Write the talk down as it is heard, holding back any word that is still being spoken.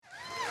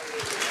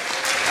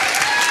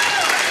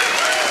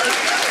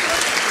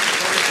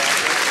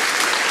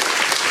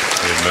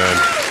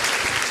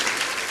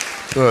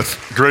Well, it's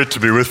great to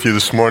be with you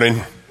this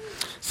morning.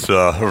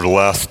 Over the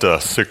last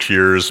 6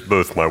 years,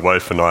 both my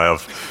wife and I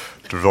have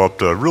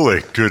developed a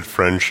really good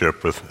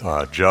friendship with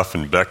Jeff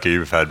and Becky.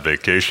 We've had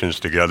vacations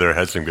together,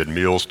 had some good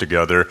meals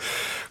together.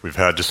 We've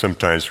had to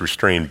sometimes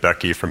restrain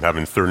Becky from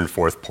having third and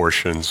fourth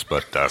portions,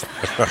 but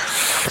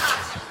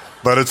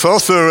but it's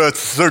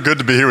so good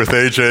to be here with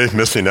AJ,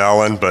 missing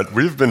Alan. But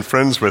we've been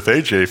friends with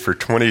AJ for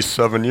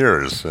 27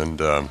 years, and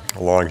a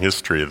long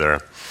history there.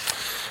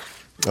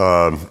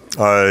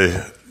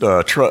 I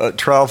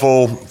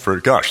travel for,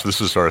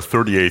 this is our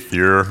 38th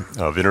year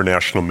of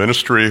international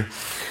ministry.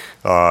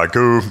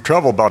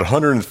 Travel about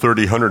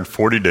 130,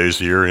 140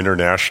 days a year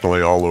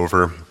internationally all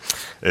over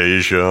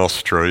Asia,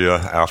 Australia,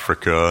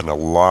 Africa, and a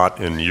lot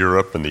in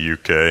Europe and the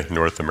UK,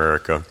 North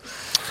America.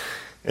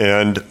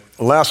 And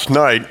last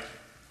night,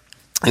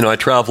 I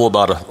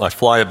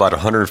fly about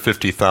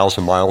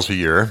 150,000 miles a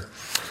year.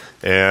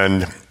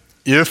 And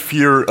if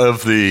you're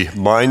of the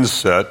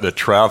mindset that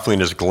traveling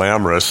is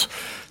glamorous,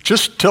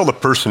 just tell the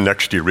person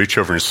next to you, reach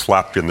over and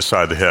slap you in the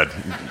side of the head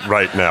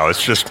right now.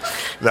 It's just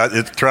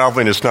that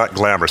traveling is not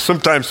glamorous.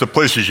 Sometimes the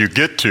places you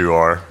get to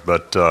are,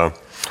 but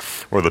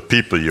or the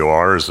people you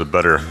are is a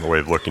better way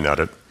of looking at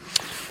it.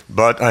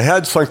 But I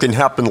had something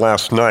happen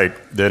last night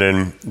that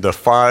in the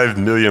 5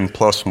 million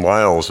plus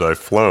miles I've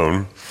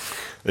flown,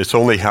 it's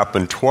only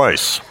happened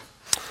twice.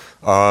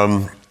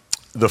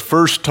 The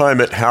first time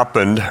it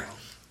happened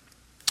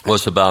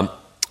was about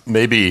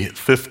maybe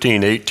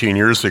 15, 18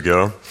 years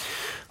ago.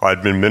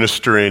 I'd been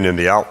ministering in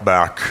the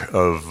outback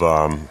of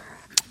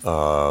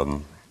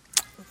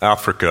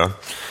Africa,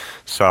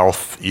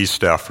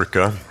 Southeast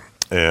Africa,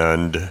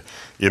 and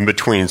in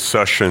between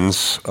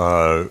sessions,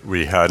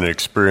 we had an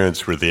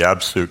experience where the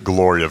absolute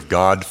glory of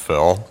God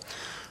fell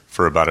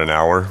for about an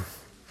hour.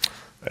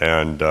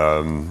 And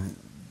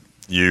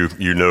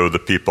you know the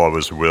people I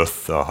was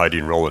with, Heidi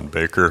and Roland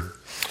Baker.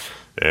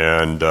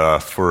 And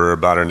for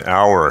about an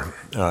hour,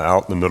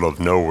 out in the middle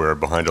of nowhere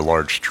behind a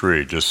large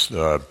tree,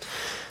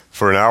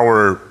 for an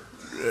hour,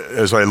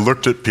 as I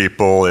looked at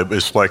people, it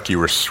was like you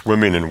were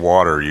swimming in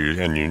water,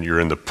 you're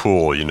in the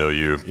pool, you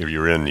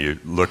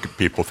look at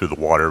people through the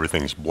water,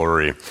 everything's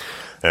blurry.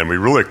 And we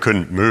really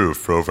couldn't move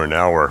for over an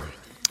hour.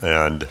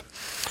 And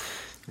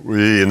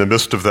in the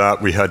midst of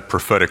that, we had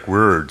prophetic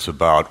words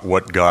about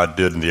what God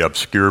did in the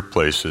obscure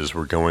places.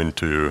 We're going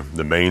to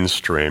the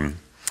mainstream.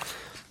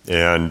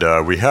 And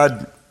we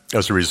had,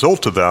 as a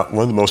result of that,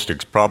 one of the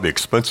most probably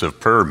expensive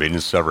prayer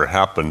meetings that ever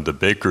happened. The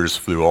Bakers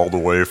flew all the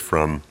way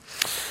from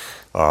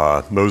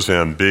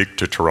Mozambique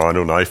to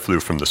Toronto, and I flew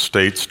from the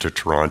States to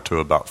Toronto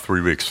about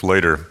 3 weeks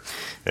later.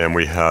 And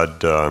we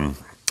had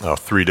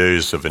 3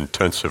 days of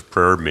intensive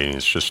prayer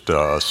meetings, just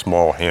a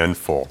small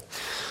handful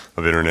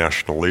of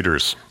international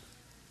leaders.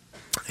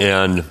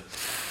 And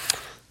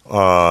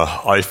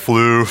I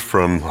flew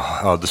from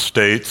the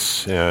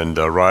States and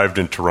arrived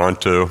in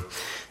Toronto,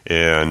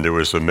 and there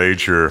was a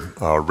major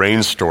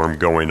rainstorm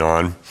going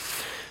on,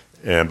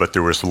 but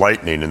there was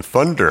lightning and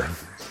thunder.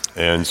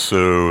 And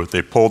so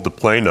they pulled the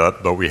plane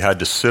up, but we had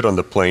to sit on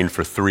the plane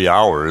for 3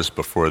 hours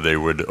before they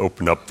would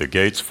open up the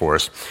gates for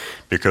us,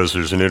 because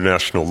there's an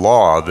international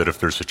law that if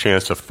there's a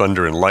chance of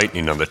thunder and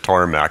lightning on the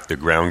tarmac, the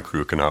ground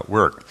crew cannot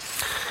work.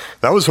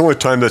 That was the only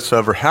time that's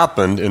ever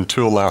happened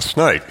until last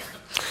night.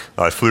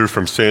 I flew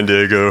from San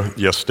Diego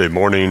yesterday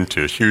morning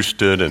to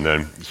Houston, and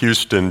then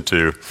Houston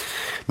to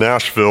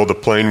Nashville. The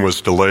plane was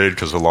delayed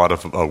because of a lot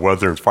of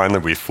weather, and finally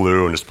we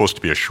flew, and it's supposed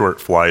to be a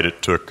short flight.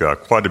 It took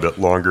quite a bit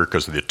longer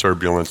because of the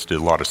turbulence, did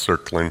a lot of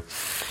circling.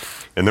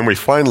 And then we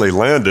finally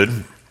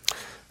landed,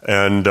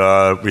 and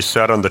we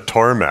sat on the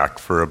tarmac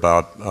for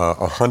about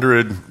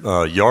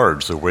 100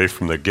 yards away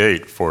from the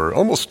gate for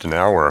almost an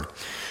hour,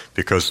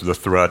 because of the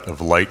threat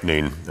of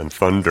lightning and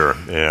thunder,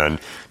 and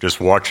just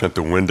watching at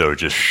the window,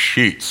 just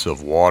sheets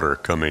of water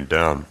coming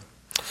down.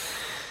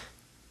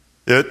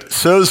 It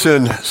says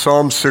in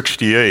Psalm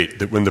 68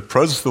 that when the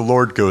presence of the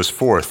Lord goes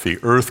forth, the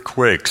earth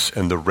quakes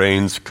and the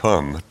rains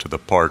come to the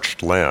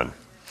parched land.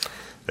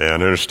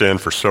 And I understand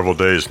for several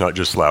days, not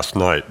just last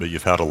night, but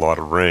you've had a lot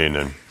of rain.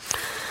 And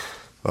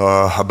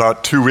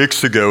about 2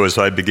 weeks ago, as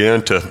I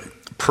began to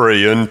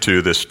pray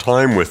into this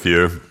time with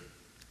you,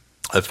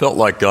 I felt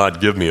like God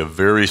gave me a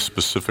very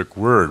specific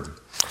word.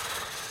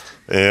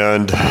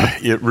 And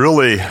it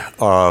really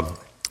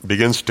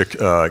begins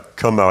to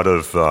come out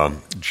of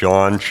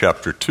John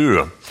chapter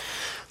 2,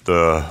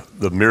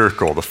 the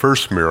miracle, the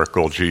first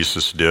miracle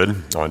Jesus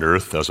did on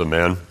earth as a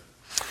man.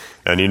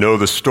 And you know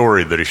the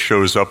story that he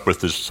shows up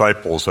with his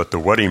disciples at the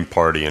wedding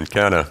party in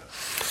Cana.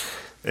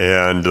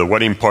 And the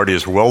wedding party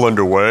is well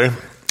underway.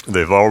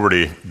 They've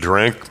already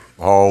drank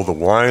all the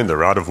wine.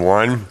 They're out of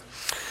wine.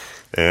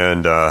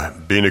 And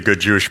being a good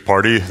Jewish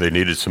party, they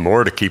needed some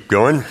more to keep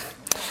going.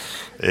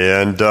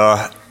 And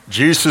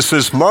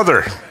Jesus'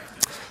 mother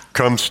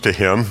comes to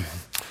him.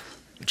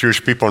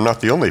 Jewish people are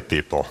not the only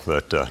people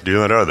that do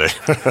that, are they?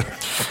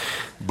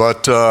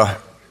 But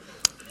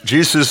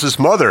Jesus'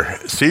 mother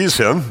sees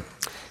him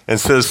and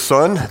says,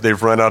 "Son,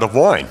 they've run out of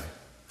wine."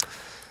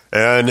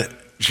 And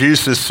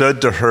Jesus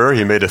said to her,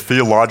 he made a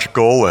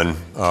theological and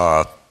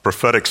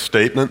prophetic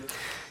statement.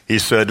 He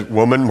said,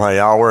 "Woman, my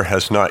hour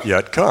has not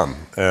yet come."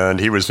 And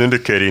he was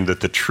indicating that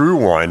the true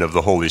wine of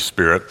the Holy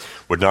Spirit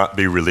would not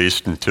be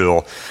released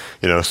until,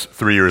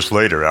 3 years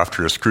later,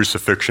 after his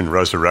crucifixion,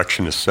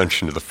 resurrection,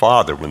 ascension to the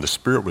Father, when the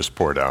Spirit was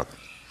poured out.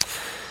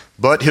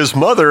 But his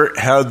mother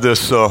had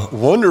this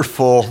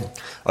wonderful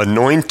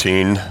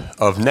anointing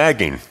of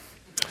nagging.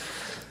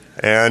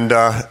 And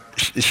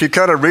she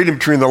kind of reading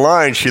between the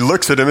lines, she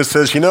looks at him and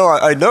says,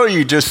 I know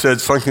you just said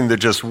something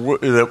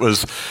that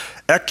was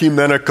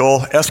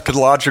ecumenical,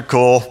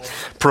 eschatological,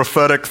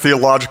 prophetic,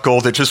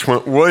 theological, that just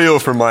went way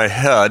over my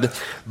head,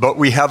 but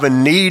we have a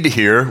need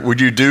here.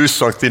 Would you do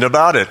something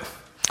about it?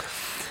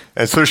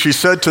 And so she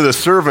said to the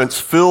servants,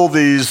 fill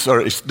these,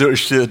 or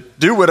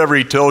do whatever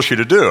he tells you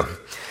to do.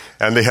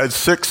 And they had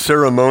 6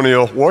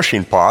 ceremonial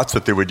washing pots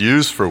that they would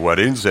use for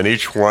weddings, and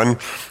each one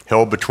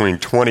held between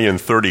 20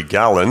 and 30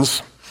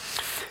 gallons.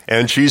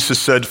 And Jesus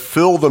said,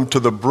 fill them to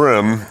the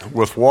brim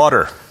with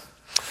water.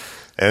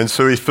 And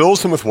so he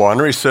fills them with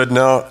water. He said,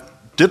 now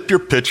dip your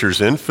pitchers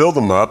in, fill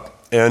them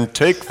up, and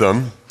take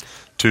them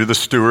to the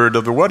steward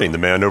of the wedding, the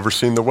man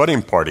overseeing the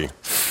wedding party.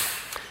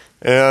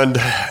 And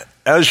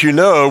as you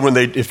know,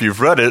 if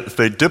you've read it, if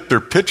they dipped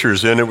their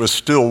pitchers in, it was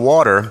still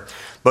water.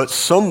 But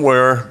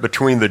somewhere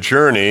between the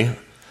journey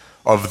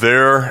of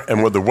there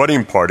and where the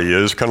wedding party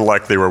is, kind of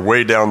like they were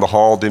way down the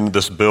hall into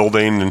this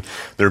building, and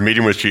they're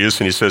meeting with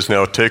Jesus, and he says,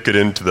 now take it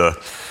into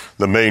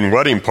the main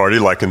wedding party,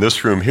 like in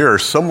this room here.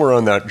 Somewhere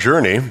on that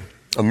journey,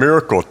 a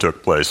miracle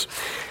took place.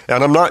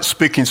 And I'm not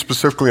speaking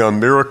specifically on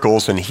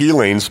miracles and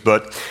healings,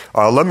 but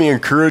let me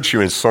encourage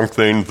you in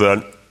something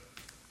that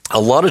a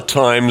lot of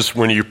times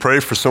when you pray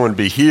for someone to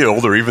be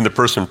healed, or even the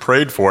person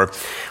prayed for,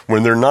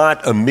 when they're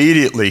not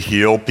immediately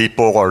healed,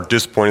 people are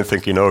disappointed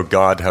thinking, oh,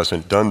 God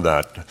hasn't done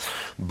that.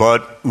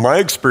 But my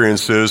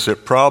experience is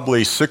that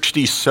probably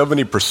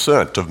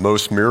 60-70% of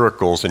most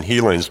miracles and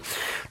healings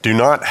do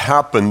not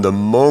happen the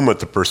moment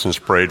the person's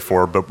prayed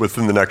for, but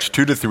within the next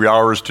 2 to 3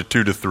 hours to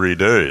 2 to 3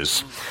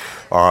 days.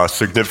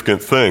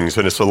 Significant things.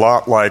 And it's a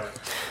lot like,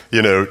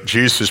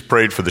 Jesus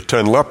prayed for the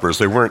 10 lepers.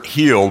 They weren't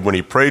healed when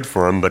he prayed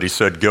for them, but he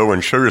said, go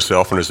and show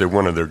yourself. And as they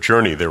went on their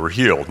journey, they were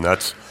healed. And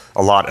that's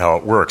a lot how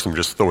it works. I'm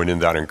just throwing in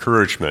that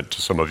encouragement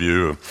to some of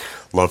you who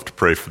love to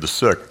pray for the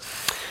sick.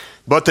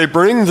 But they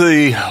bring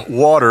the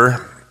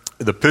water,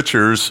 the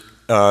pitchers,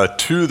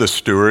 to the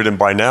steward, and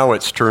by now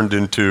it's turned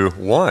into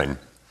wine.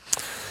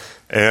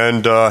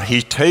 And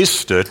he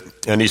tastes it,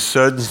 and he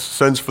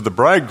sends for the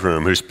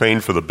bridegroom, who's paying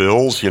for the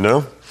bills,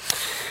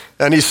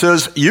 And he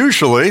says,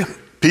 usually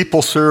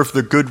people serve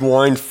the good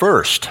wine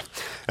first.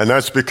 And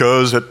that's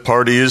because at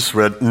parties,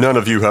 none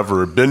of you have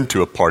ever been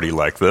to a party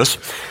like this,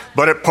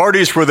 but at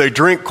parties where they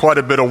drink quite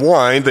a bit of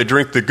wine, they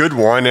drink the good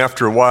wine.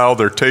 After a while,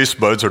 their taste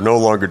buds are no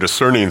longer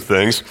discerning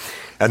things.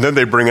 And then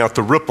they bring out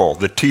the Ripple,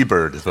 the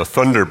T-Bird, the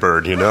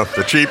Thunderbird,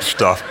 the cheap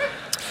stuff.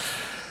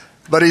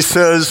 But he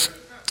says,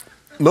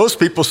 most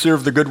people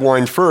serve the good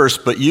wine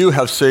first, but you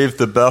have saved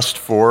the best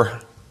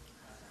for.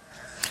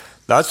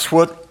 That's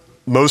what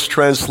most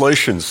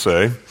translations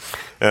say.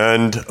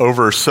 And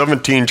over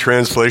 17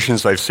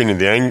 translations I've seen in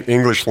the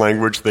English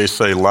language, they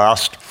say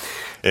last.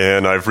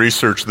 And I've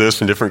researched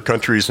this in different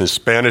countries in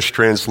Spanish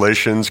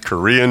translations,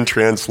 Korean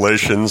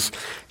translations,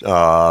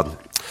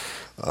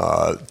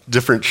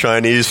 different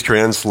Chinese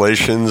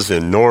translations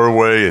in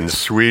Norway and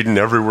Sweden.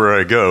 Everywhere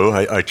I go,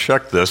 I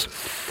check this.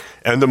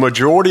 And the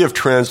majority of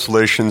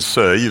translations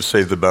say you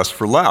save the best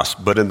for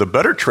last. But in the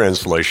better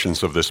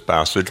translations of this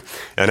passage,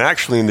 and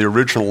actually in the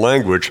original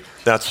language,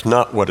 that's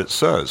not what it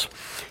says.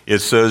 It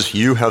says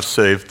you have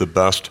saved the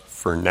best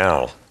for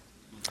now.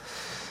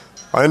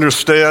 I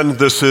understand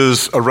this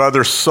is a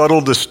rather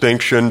subtle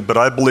distinction, but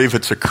I believe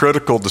it's a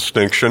critical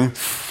distinction,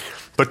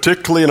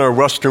 particularly in our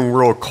Western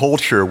world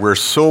culture where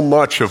so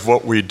much of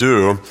what we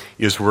do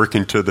is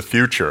working to the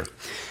future.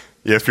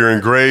 If you're in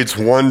grades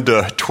 1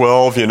 to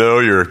 12,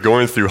 you're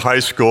going through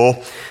high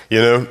school,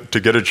 to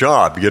get a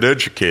job, get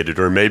educated,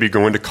 or maybe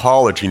going to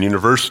college and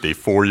university,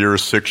 4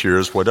 years, 6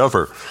 years,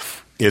 whatever.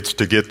 It's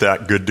to get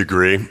that good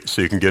degree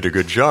so you can get a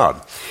good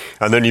job.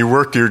 And then you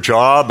work your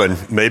job,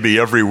 and maybe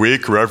every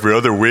week or every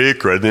other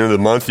week or at the end of the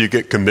month you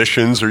get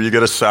commissions or you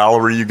get a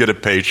salary, you get a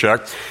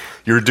paycheck.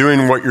 You're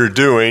doing what you're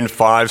doing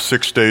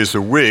 5-6 days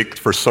a week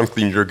for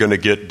something you're going to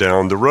get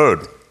down the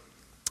road.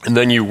 And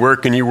then you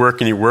work and you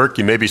work and you work.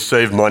 You maybe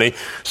save money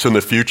so in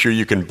the future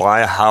you can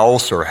buy a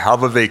house or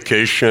have a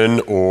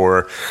vacation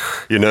or,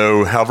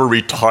 have a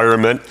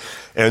retirement.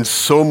 And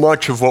so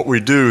much of what we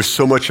do,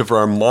 so much of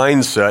our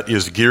mindset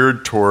is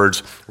geared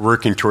towards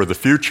working toward the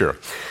future.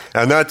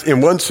 And that, in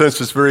one sense,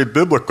 is very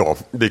biblical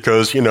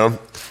because,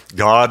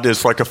 God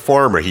is like a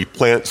farmer. He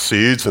plants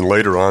seeds and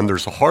later on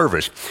there's a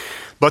harvest.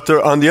 But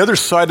on the other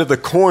side of the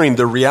coin,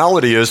 the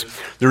reality is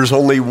there's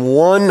only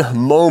one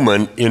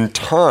moment in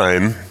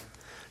time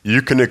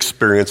you can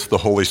experience the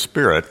Holy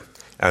Spirit,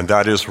 and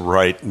that is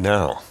right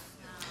now.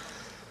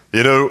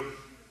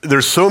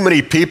 There's so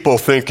many people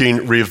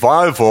thinking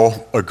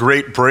revival, a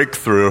great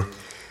breakthrough,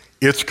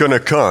 it's going to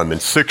come in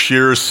 6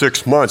 years,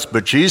 6 months.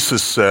 But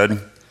Jesus said,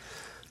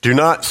 Do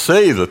not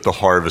say that the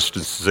harvest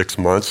is 6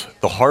 months.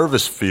 The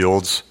harvest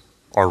fields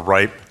are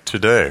ripe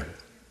today.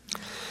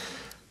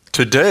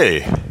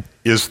 Today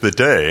is the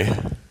day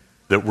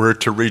that we're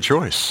to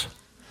rejoice.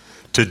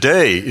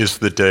 Today is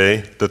the day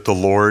that the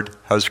Lord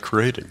has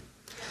created.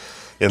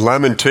 In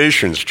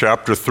Lamentations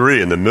chapter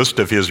 3, in the midst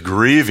of his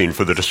grieving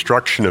for the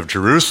destruction of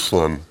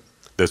Jerusalem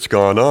that's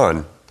gone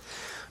on,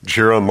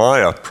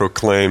 Jeremiah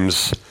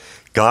proclaims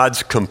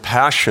God's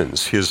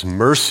compassions, his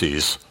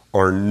mercies,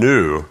 are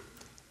new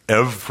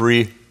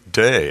every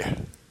day.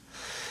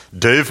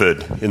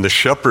 David, in the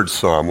Shepherd's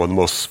Psalm, one of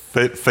the most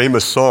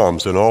famous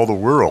psalms in all the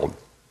world,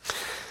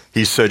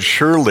 he said,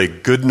 surely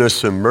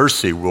goodness and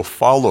mercy will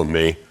follow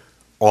me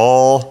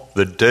all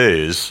the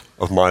days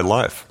of my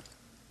life.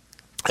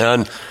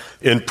 And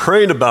in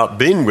praying about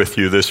being with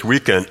you this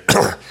weekend,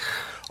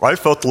 I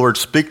felt the Lord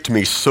speak to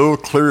me so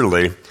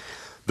clearly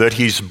that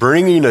he's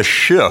bringing a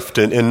shift,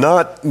 and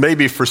not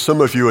maybe for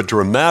some of you a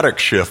dramatic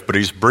shift, but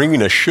he's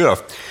bringing a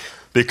shift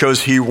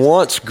because he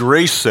wants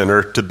Grace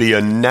Center to be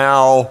a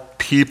now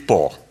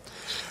people.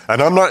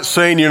 And I'm not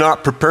saying you're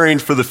not preparing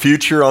for the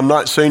future. I'm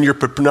not saying you're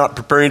not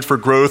preparing for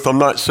growth. I'm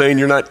not saying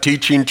you're not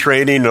teaching,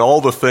 training, and all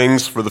the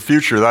things for the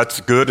future. That's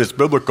good. It's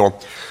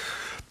biblical.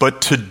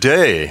 But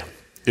today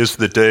is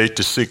the day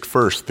to seek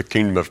first the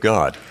kingdom of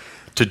God.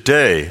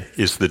 Today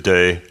is the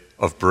day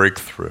of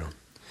breakthrough.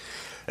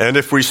 And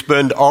if we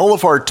spend all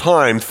of our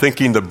time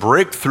thinking the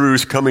breakthrough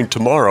is coming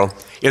tomorrow,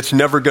 it's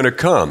never going to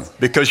come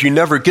because you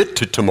never get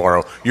to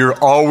tomorrow. You're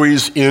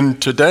always in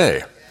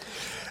today.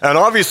 And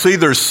obviously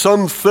there's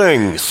some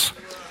things,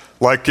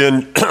 like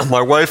in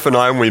my wife and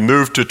I, when we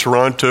moved to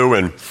Toronto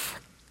and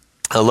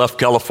I left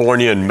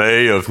California in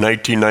May of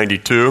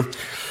 1992,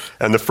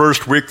 and the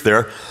first week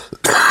there,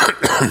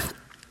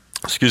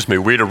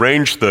 we'd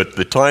arranged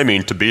the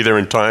timing to be there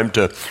in time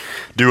to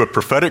do a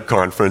prophetic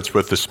conference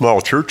with the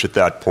small church at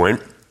that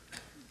point.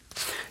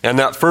 And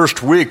that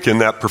first week in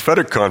that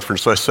prophetic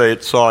conference, I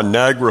saw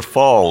Niagara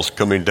Falls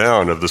coming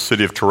down of the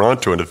city of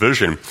Toronto in a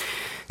vision.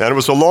 And it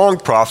was a long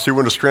prophecy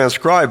when it was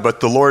transcribed, but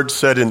the Lord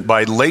said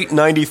by late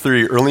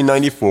 93, early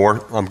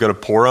 94, I'm going to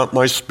pour out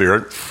my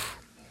spirit,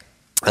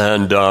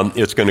 and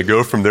it's going to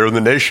go from there to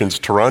the nations.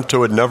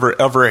 Toronto had never,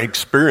 ever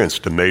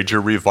experienced a major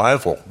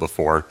revival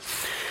before.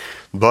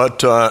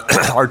 But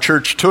our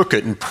church took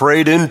it and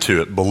prayed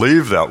into it,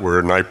 believed that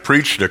word, and I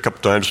preached it a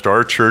couple times to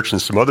our church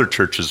and some other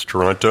churches in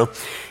Toronto.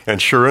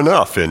 And sure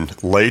enough, in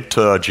late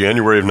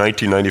January of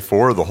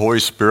 1994, the Holy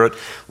Spirit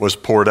was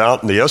poured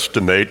out, and they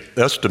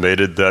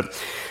estimated that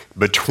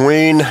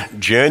between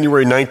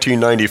January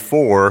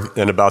 1994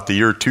 and about the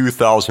year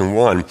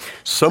 2001,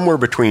 somewhere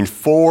between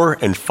 4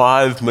 and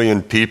 5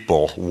 million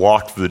people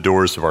walked through the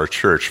doors of our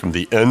church from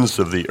the ends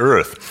of the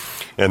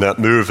earth, and that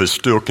move is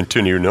still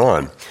continuing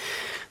on.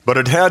 But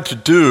it had to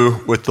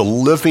do with the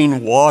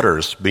living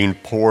waters being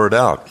poured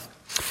out.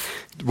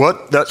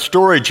 What that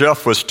story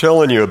Jeff was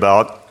telling you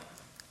about,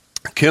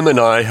 Kim and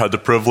I had the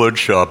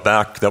privilege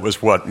back, that was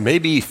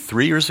maybe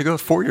 3 years ago,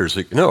 4 years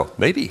ago, no,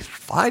 maybe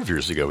 5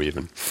 years ago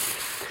even.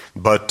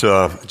 But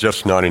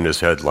Jeff's nodding his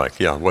head like,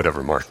 yeah,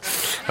 whatever, Mark.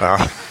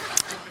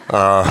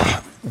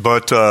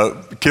 But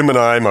Kim and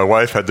I, my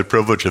wife, had the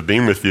privilege of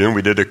being with you, and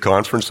we did a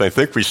conference. I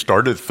think we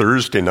started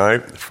Thursday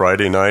night,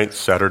 Friday night,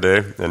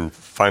 Saturday, and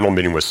final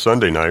meeting was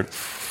Sunday night.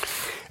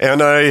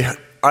 And I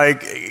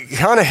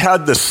kind of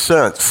had the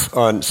sense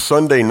on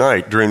Sunday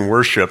night during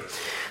worship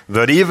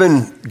that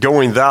even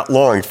going that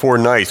long, 4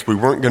 nights, we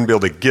weren't going to be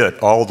able to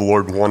get all the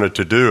Lord wanted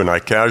to do. And I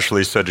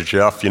casually said to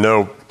Jeff, we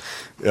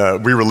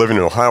were living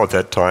in Ohio at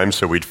that time,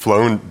 so we'd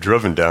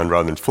driven down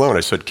rather than flown.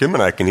 I said, Kim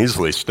and I can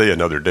easily stay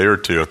another day or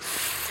two.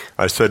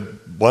 I said,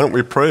 why don't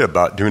we pray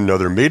about doing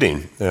another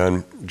meeting?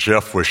 And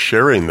Jeff was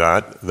sharing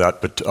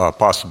that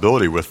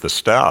possibility with the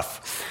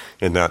staff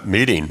in that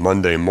meeting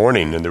Monday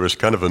morning, and there was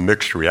kind of a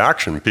mixed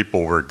reaction.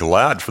 People were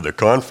glad for the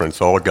conference,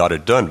 all got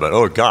it done, but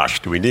oh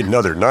gosh, do we need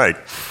another night?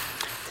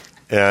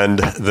 And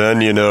then,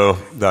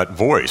 that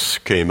voice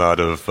came out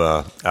of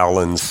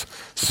Alan's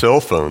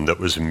cell phone that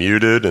was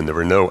muted, and there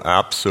were no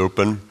apps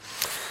open.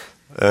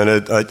 And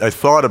I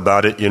thought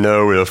about it,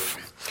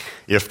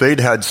 if they'd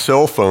had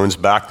cell phones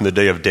back in the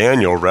day of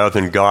Daniel, rather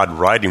than God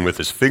writing with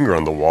his finger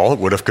on the wall, it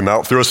would have come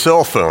out through a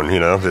cell phone.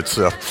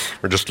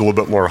 We're just a little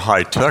bit more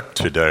high tech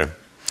today.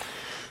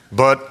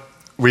 But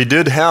we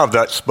did have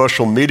that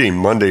special meeting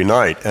Monday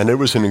night, and it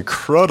was an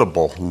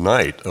incredible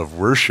night of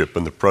worship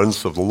in the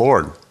presence of the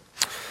Lord.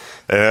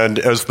 And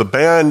as the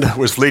band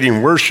was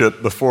leading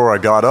worship before I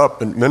got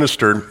up and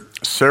ministered,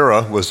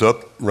 Sarah was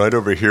up right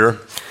over here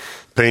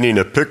painting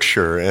a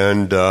picture.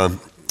 And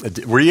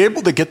were you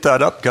able to get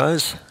that up,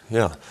 guys?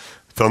 Yeah,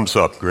 thumbs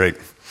up, great.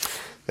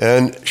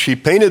 And she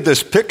painted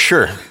this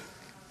picture.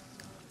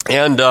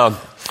 And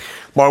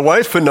my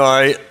wife and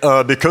I,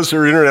 because of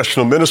our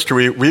international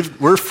ministry,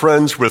 we're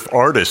friends with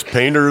artists,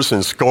 painters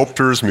and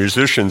sculptors,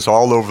 musicians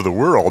all over the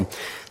world.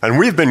 And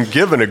we've been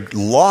given a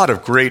lot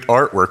of great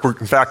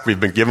artwork. In fact, we've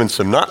been given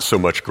some not so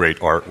much great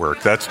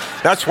artwork.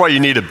 That's why you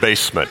need a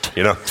basement,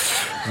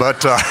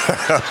 But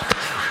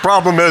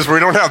problem is we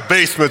don't have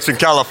basements in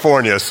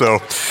California, so...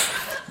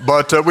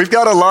 But we've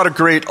got a lot of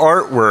great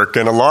artwork,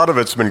 and a lot of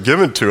it's been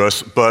given to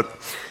us. But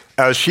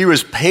as she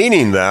was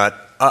painting that,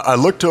 I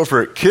looked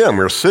over at Kim.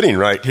 We were sitting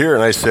right here,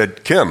 and I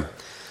said, Kim,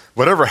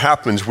 whatever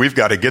happens, we've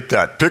got to get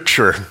that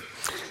picture.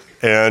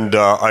 And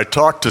I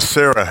talked to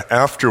Sarah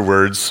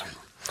afterwards,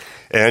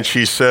 and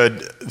she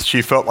said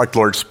she felt like the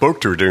Lord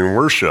spoke to her during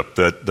worship,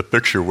 that the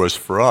picture was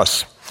for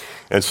us.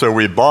 And so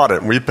we bought it,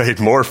 and we paid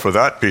more for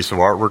that piece of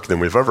artwork than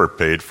we've ever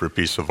paid for a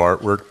piece of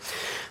artwork.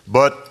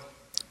 But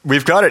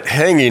we've got it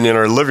hanging in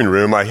our living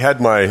room. I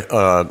had my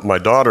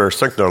daughter,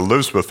 second daughter,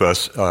 lives with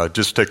us,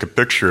 just take a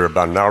picture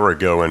about an hour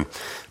ago and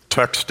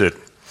text it,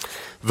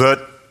 that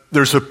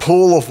there's a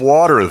pool of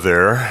water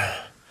there.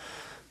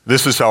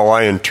 This is how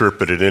I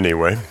interpret it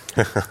anyway.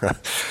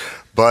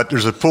 But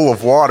there's a pool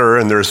of water,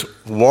 and there's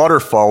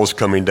waterfalls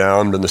coming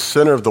down. In the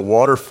center of the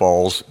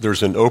waterfalls,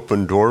 there's an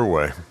open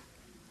doorway.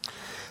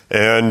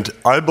 And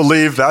I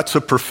believe that's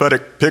a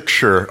prophetic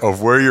picture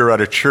of where you're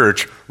at a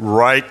church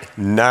right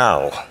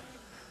now.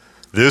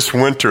 This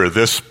winter,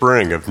 this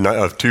spring of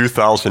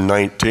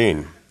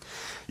 2019.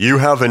 You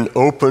have an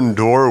open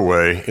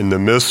doorway in the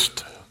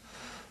midst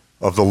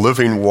of the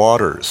living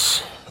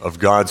waters of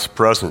God's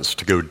presence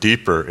to go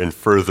deeper and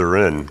further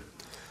in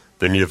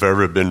than you've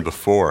ever been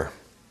before.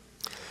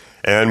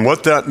 And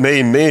what that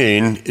may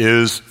mean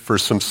is for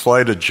some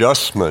slight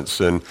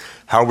adjustments in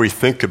how we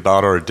think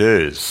about our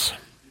days.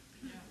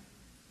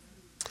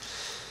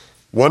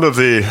 One of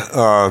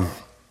the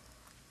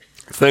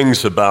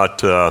things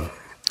about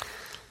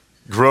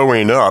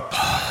growing up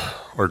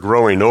or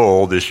growing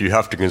old is you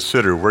have to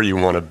consider where you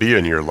want to be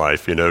in your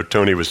life. You know,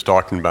 Tony was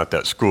talking about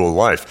that school of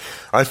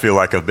life. I feel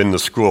like I've been in the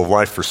school of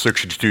life for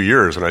 62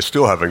 years and I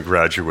still haven't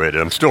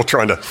graduated. I'm still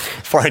trying to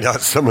find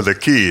out some of the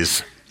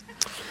keys.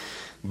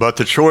 But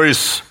the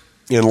choice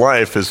in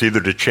life is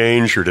either to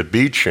change or to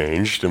be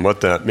changed. And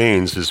what that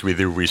means is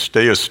either we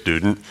stay a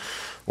student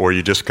or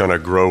you just kind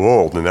of grow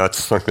old. And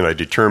that's something I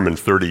determined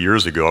 30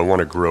 years ago. I want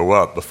to grow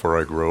up before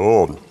I grow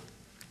old.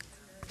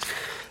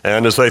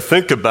 And as I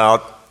think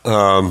about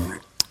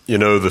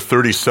the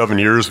 37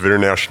 years of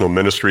international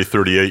ministry,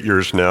 38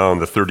 years now,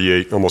 and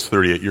the almost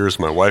 38 years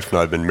my wife and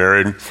I have been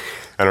married,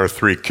 and our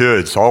 3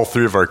 kids. All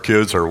 3 of our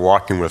kids are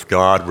walking with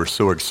God. We're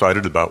so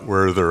excited about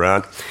where they're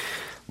at.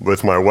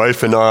 With my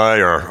wife and I,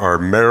 our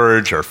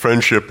marriage, our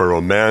friendship, our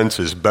romance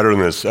is better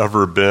than it's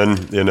ever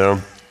been, you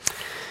know.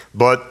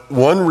 But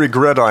one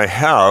regret I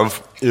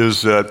have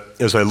is that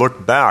as I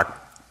look back,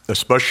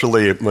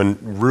 especially when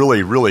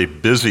really, really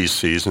busy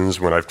seasons,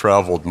 when I've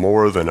traveled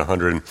more than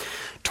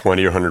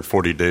 120 or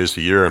 140 days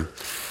a year.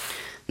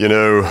 You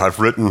know, I've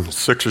written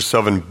 6 or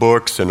 7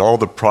 books and all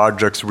the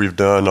projects we've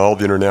done, all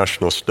the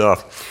international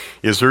stuff,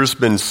 is there's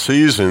been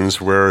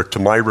seasons where, to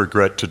my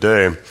regret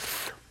today,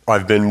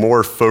 I've been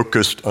more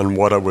focused on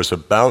what I was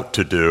about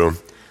to do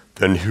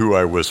than who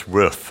I was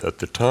with at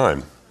the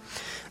time.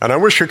 And I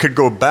wish I could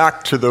go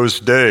back to those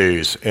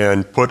days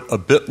and put a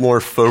bit more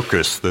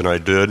focus than I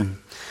did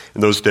in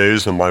those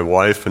days on my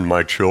wife and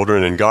my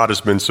children. And God has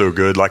been so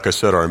good. Like I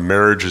said, our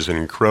marriage is in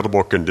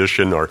incredible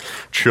condition. Our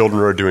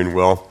children are doing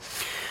well.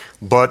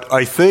 But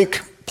I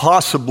think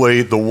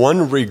possibly the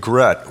one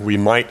regret we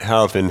might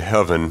have in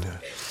heaven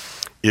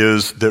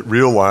is that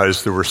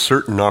realize there were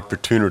certain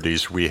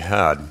opportunities we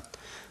had,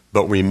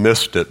 but we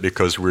missed it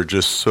because we're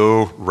just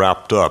so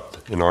wrapped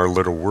up in our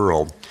little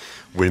world.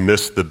 We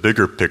missed the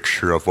bigger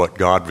picture of what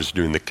God was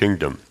doing in the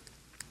kingdom.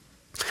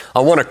 I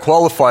want to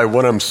qualify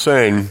what I'm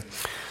saying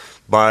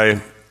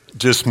by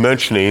just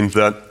mentioning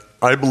that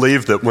I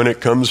believe that when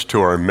it comes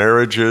to our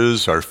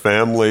marriages, our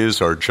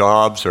families, our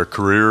jobs, our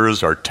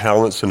careers, our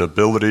talents and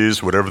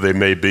abilities, whatever they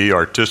may be,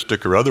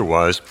 artistic or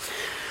otherwise,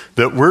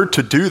 that we're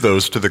to do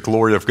those to the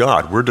glory of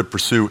God. We're to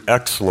pursue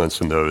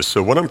excellence in those.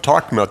 So what I'm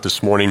talking about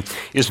this morning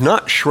is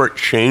not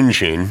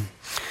shortchanging,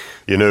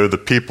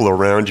 the people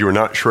around you, are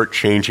not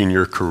shortchanging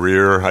your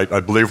career. I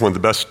believe one of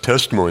the best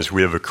testimonies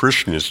we have a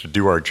Christian is to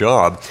do our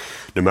job,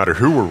 no matter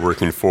who we're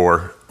working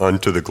for,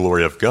 unto the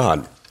glory of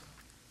God.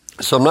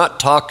 So I'm not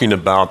talking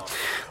about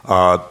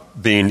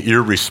being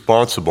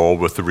irresponsible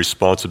with the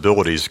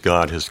responsibilities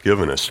God has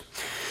given us.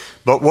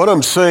 But what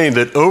I'm saying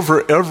that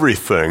over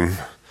everything,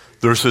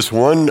 there's this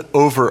one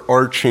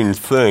overarching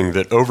thing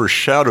that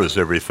overshadows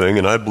everything,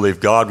 and I believe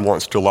God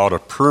wants to allow to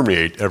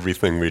permeate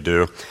everything we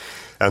do,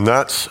 and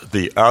that's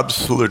the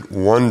absolute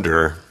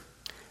wonder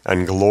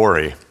and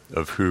glory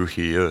of who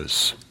He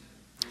is.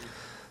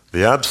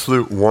 The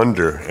absolute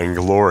wonder and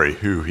glory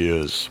who He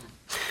is.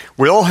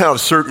 We all have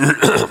certain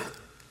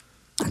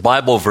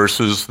Bible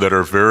verses that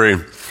are very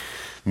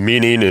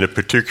meaning in a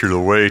particular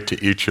way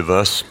to each of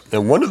us.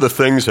 And one of the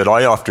things that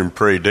I often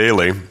pray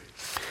daily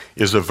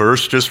is a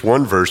verse, just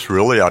one verse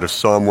really, out of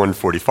Psalm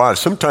 145.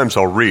 Sometimes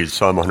I'll read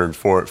Psalm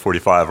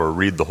 145 or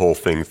read the whole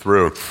thing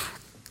through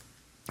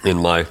in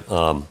my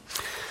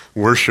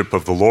worship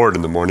of the Lord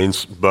in the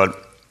mornings. But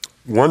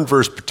one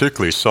verse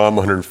particularly, Psalm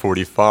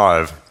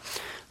 145,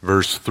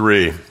 verse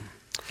 3.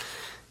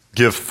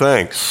 Give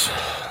thanks,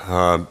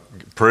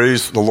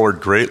 praise the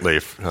Lord greatly,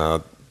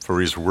 for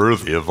He's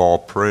worthy of all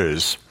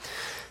praise.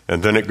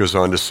 And then it goes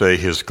on to say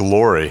His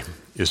glory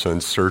is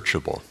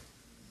unsearchable.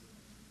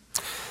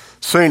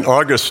 St.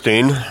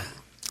 Augustine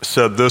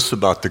said this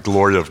about the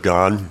glory of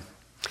God,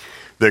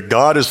 that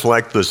God is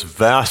like this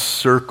vast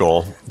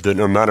circle that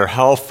no matter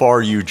how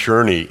far you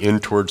journey in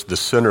towards the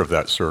center of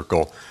that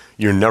circle,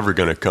 you're never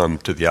going to come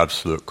to the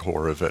absolute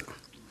core of it.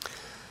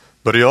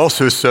 But he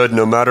also said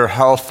no matter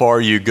how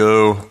far you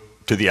go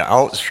to the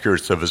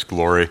outskirts of his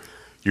glory,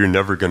 you're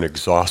never going to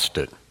exhaust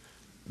it.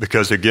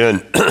 Because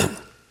again,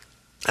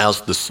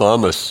 as the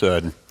psalmist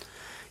said,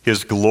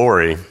 his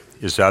glory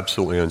is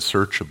absolutely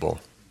unsearchable.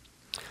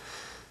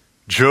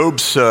 Job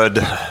said,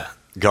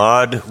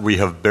 God, we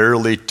have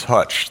barely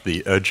touched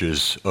the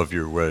edges of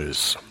your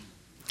ways.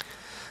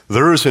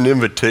 There is an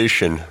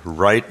invitation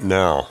right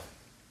now,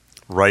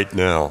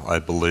 I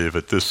believe,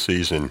 at this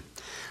season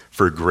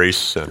for Grace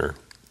Center.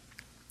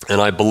 And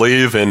I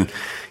believe in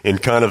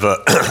kind of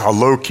a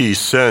low-key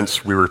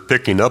sense, we were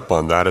picking up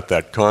on that at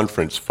that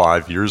conference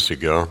 5 years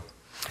ago,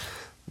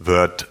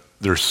 that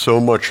there's so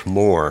much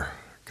more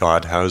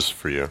God has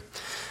for you.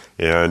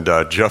 And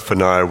Jeff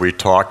and I, we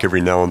talk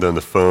every now and then on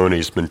the phone.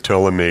 He's been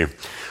telling me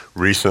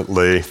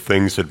recently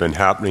things have been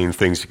happening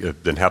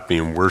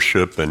in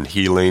worship and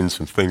healings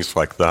and things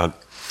like that.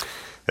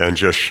 And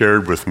just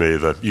shared with me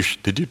that,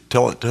 did you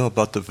tell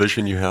about the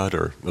vision you had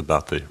or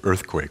about the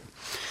earthquake?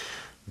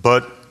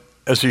 But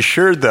as he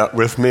shared that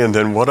with me, and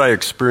then what I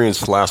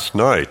experienced last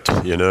night,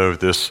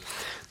 this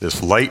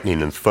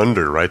lightning and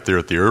thunder right there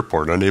at the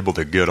airport, unable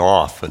to get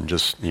off, and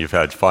you've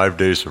had 5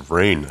 days of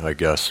rain, I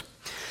guess.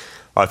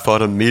 I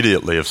thought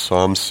immediately of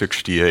Psalm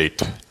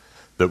 68,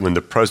 that when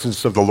the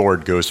presence of the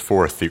Lord goes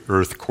forth, the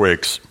earth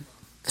quakes,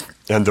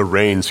 and the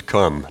rains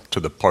come to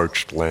the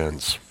parched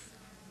lands.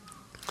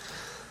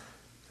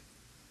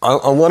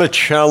 I want to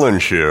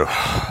challenge you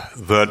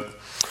that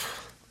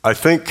I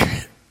think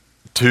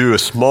to a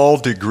small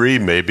degree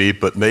maybe,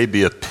 but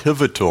maybe a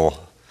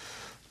pivotal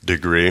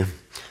degree,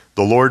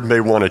 the Lord may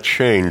want to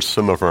change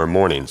some of our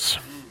mornings.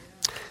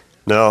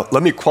 Now,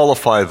 let me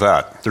qualify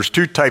that. There's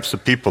two types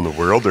of people in the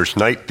world. There's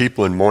night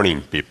people and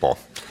morning people.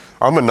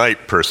 I'm a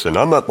night person.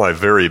 I'm at my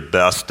very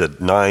best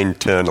at 9,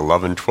 10,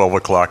 11, 12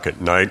 o'clock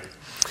at night.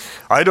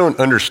 I don't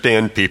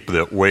understand people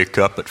that wake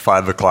up at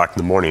 5 o'clock in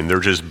the morning. They're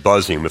just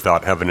buzzing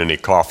without having any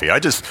coffee. I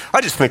just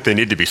think they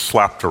need to be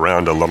slapped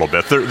around a little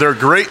bit. They're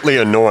greatly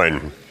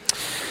annoying.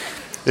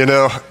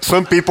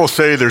 Some people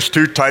say there's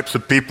two types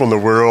of people in the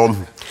world.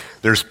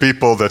 There's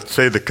people that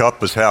say the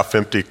cup is half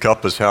empty,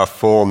 cup is half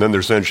full, and then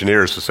there's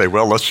engineers who say,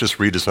 well, let's just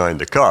redesign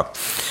the cup,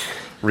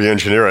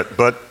 re-engineer it.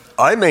 But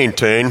I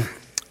maintain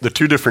the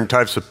two different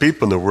types of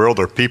people in the world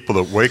are people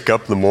that wake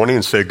up in the morning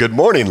and say, good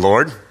morning,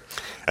 Lord.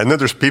 And then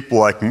there's people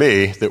like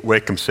me that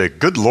wake up and say,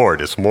 good Lord,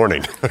 it's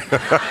morning.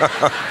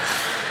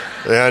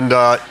 And,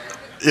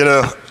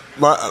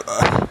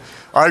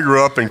 I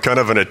grew up in kind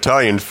of an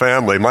Italian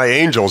family. My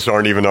angels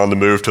aren't even on the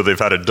move till they've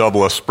had a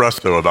double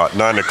espresso about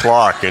 9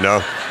 o'clock,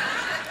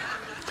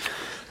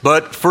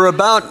 But for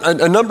about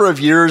a number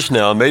of years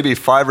now, maybe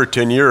 5 or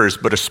 10 years,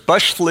 but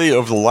especially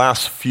over the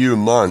last few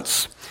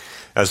months,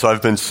 as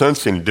I've been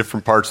sensing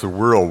different parts of the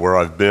world where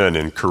I've been,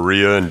 in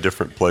Korea and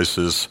different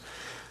places,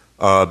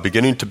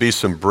 beginning to be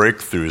some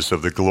breakthroughs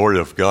of the glory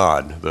of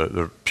God,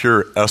 the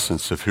pure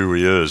essence of who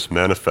He is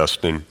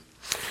manifesting.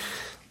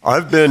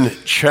 I've been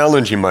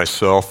challenging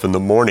myself in the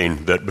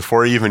morning that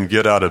before I even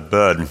get out of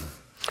bed,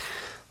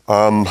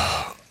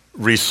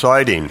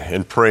 reciting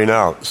and praying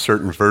out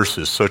certain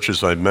verses, such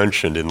as I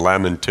mentioned in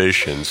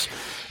Lamentations.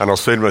 And I'll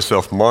say to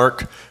myself,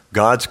 Mark,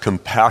 God's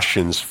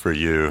compassions for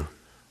you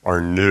are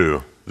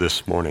new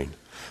this morning.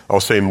 I'll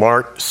say,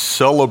 Mark,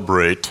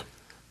 celebrate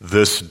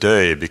this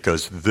day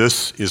because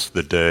this is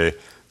the day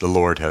the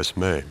Lord has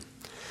made.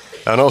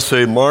 And I'll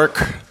say,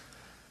 Mark,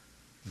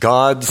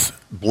 God's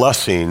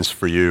blessings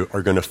for you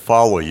are going to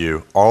follow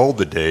you all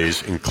the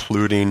days,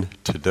 including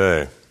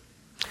today.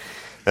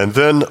 And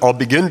then I'll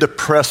begin to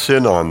press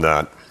in on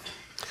that.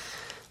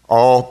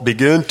 I'll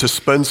begin to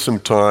spend some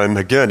time,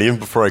 again, even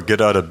before I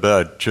get out of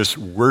bed, just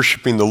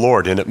worshiping the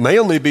Lord. And it may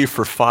only be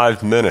for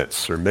 5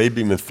 minutes or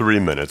maybe even 3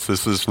 minutes.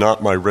 This is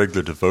not my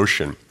regular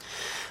devotion.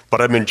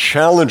 But I've been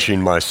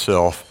challenging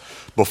myself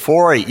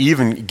before I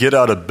even get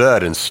out of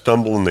bed and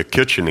stumble in the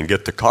kitchen and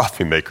get the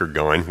coffee maker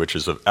going, which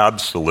is of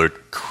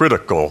absolute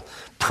critical,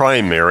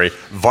 primary,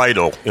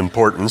 vital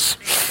importance.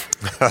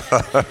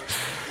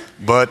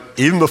 But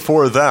even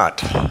before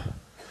that,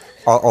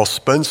 I'll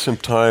spend some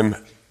time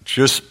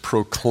just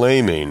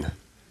proclaiming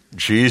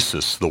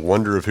Jesus, the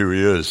wonder of who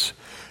He is.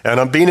 And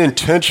I'm being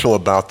intentional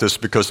about this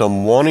because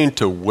I'm wanting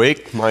to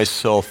wake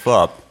myself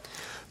up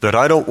that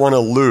I don't want to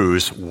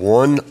lose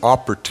one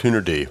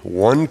opportunity,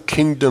 one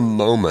kingdom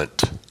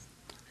moment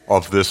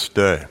of this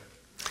day.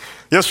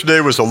 Yesterday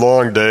was a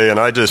long day, and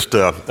I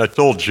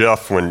told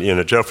Jeff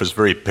when, Jeff was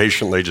very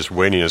patiently just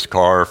waiting in his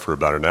car for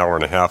about an hour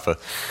and a half,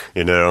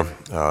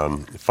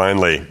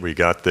 finally we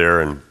got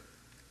there, and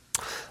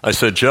I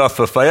said, Jeff,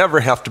 if I ever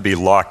have to be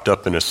locked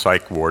up in a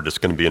psych ward, it's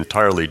going to be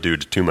entirely due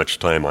to too much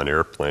time on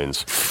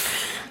airplanes.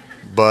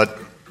 But,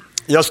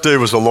 yesterday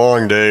was a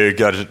long day.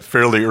 Got a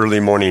fairly early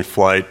morning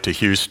flight to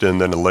Houston,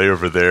 then a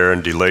layover there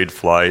and delayed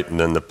flight, and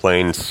then the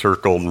plane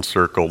circled and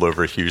circled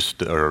over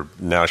Houston or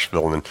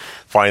Nashville, and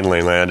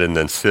finally landed, and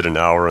then sit an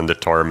hour on the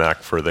tarmac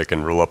before they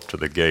can roll up to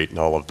the gate and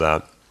all of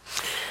that.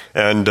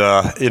 And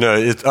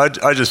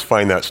I just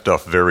find that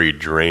stuff very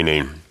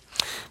draining.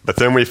 But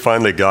then we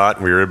finally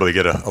we were able to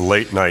get a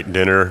late night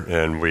dinner,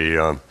 and we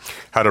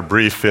had a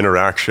brief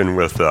interaction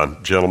with a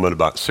gentleman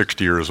about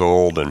 60 years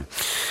old, and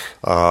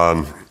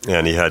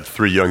he had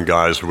 3 young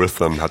guys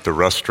with him at the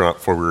restaurant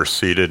before we were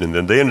seated, and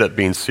then they ended up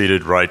being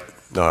seated right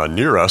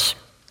near us.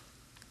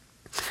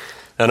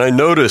 And I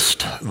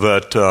noticed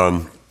that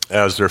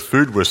as their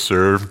food was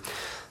served,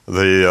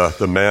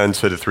 the man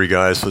said to 3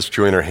 guys, "Let's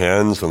join our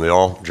hands," and they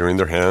all joined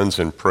their hands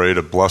and prayed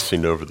a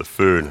blessing over the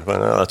food. I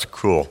thought, "Oh, that's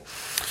cool."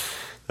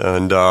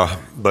 And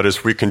but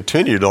as we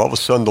continued, all of a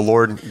sudden the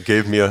Lord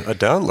gave me a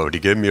download. He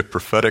gave me a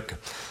prophetic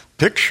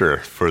picture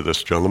for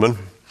this gentleman.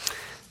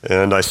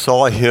 And I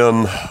saw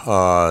him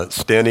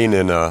standing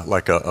in a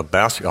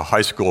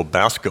high school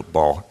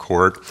basketball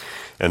court,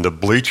 and the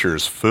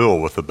bleachers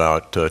filled with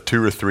about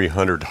 200 or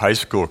 300 high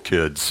school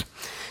kids,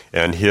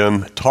 and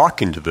him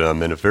talking to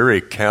them in a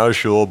very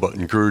casual but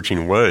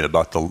encouraging way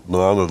about the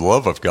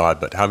love of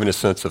God, but having a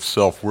sense of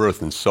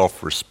self-worth and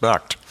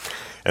self-respect,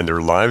 and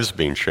their lives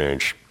being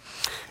changed.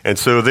 And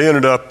so they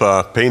ended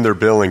up paying their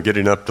bill and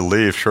getting up to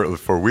leave shortly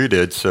before we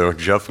did, so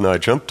Jeff and I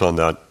jumped on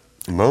that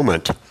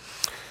moment.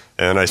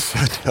 And I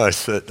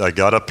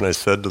got up and I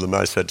said to them,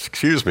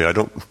 "Excuse me, I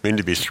don't mean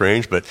to be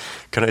strange, but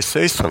can I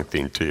say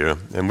something to you?"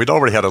 And we'd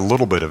already had a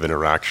little bit of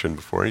interaction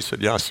before. He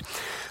said, "Yes."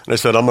 And I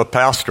said, "I'm a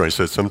pastor." I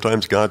said,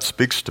 "Sometimes God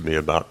speaks to me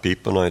about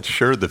people," and I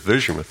shared the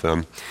vision with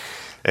him.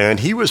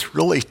 And he was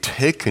really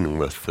taken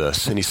with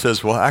this. And he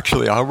says, "Well,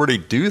 actually, I already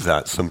do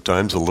that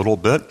sometimes a little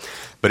bit."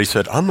 But he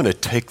said, "I'm going to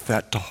take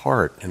that to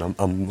heart, and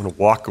I'm going to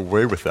walk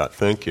away with that.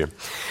 Thank you."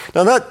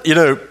 Now that,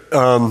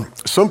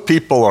 some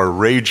people are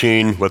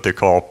raging what they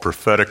call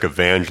prophetic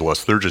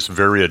evangelists. They're just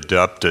very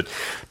adept at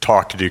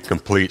talking to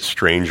complete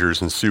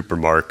strangers in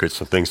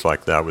supermarkets and things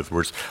like that with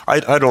words.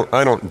 I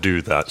don't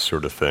do that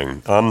sort of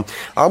thing. I'm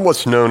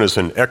what's known as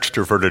an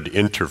extroverted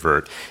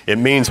introvert. It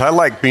means I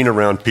like being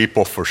around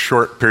people for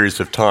short periods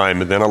of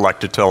time, and then I like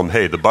to tell them,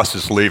 "Hey, the bus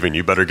is leaving.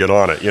 You better get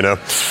on it."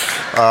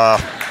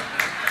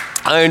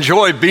 I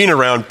enjoy being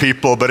around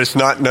people, but it's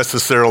not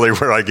necessarily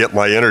where I get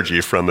my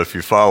energy from, if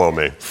you follow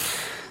me.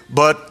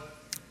 But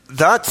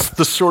that's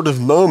the sort of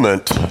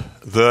moment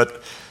that,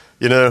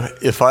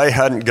 if I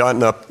hadn't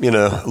gotten up,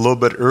 a little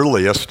bit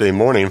early yesterday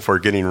morning for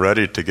getting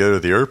ready to go to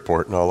the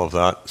airport and all of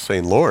that,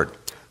 saying, "Lord,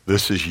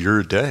 this is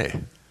your day.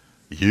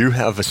 You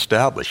have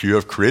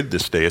created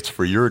this day. It's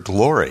for your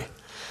glory.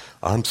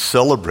 I'm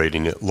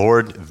celebrating it.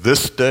 Lord,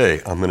 this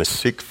day I'm going to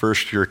seek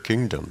first your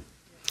kingdom."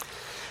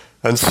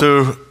 And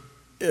so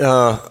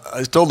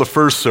I told the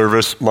first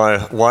service,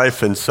 my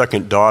wife and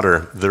second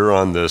daughter, they're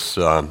on this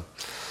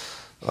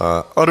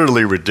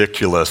utterly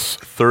ridiculous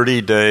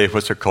 30-day,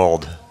 what's it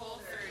called?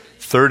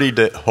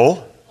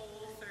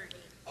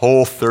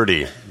 Whole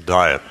 30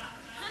 diet.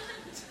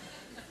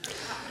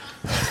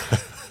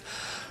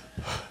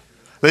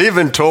 They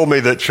even told me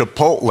that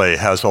Chipotle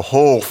has a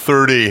Whole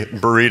 30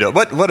 burrito.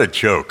 What a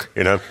joke,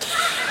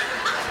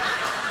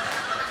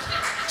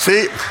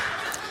 See,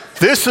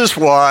 this is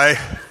why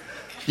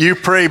you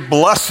pray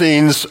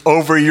blessings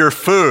over your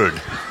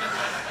food.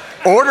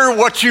 Order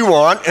what you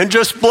want and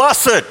just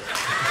bless it.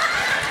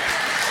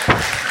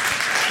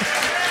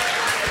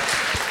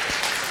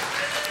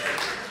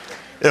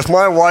 If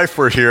my wife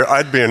were here,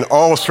 I'd be in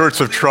all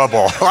sorts of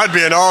trouble.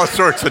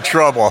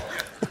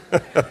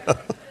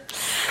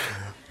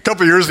 A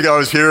couple years ago, I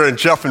was here, and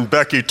Jeff and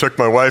Becky took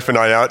my wife and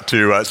I out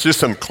to it's just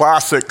some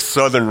classic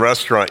Southern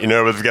restaurant.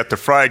 We've got the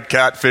fried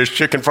catfish,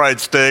 chicken fried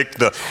steak,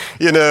 the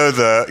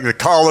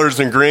collards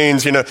and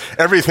greens.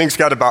 Everything's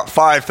got about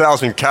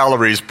 5,000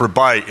 calories per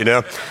bite. And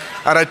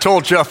I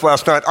told Jeff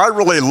last night, I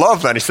really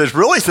love that. He says,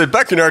 "Really?" He said,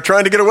 "Becky and I are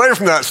trying to get away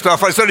from that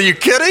stuff." I said, "Are you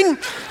kidding?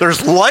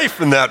 There's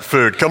life in that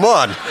food. Come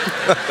on."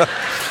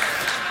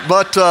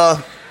 But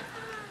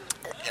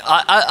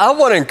I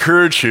want to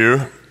encourage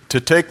you to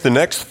take the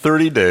next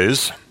 30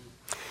 days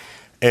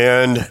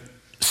and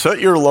set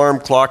your alarm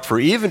clock for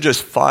even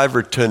just 5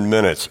 or 10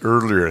 minutes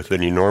earlier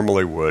than you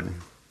normally would,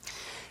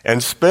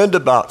 and spend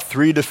about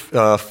 3 to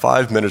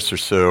 5 minutes or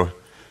so,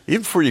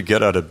 even before you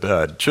get out of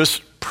bed,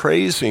 just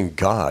praising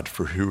God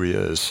for who he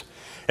is.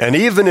 And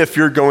even if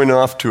you're going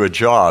off to a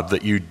job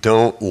that you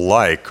don't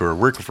like, or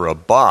working for a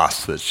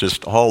boss that's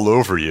just all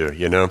over you,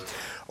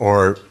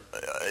 or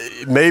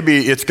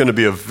maybe it's going to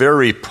be a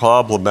very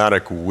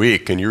problematic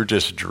week and you're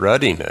just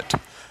dreading it,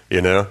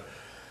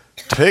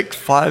 take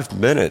 5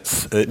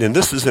 minutes, and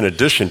this is in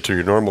addition to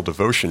your normal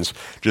devotions.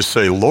 Just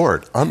say,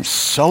 "Lord, I'm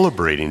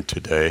celebrating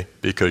today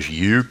because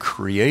you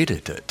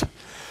created it.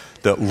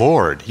 That,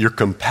 Lord, your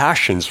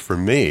compassions for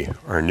me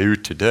are new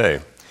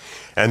today."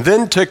 And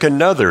then take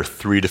another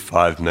 3 to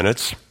 5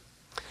 minutes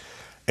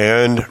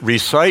and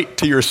recite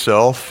to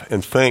yourself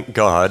and thank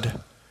God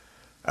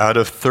out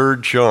of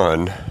 3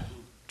 John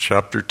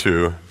chapter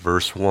 2,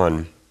 verse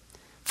 1.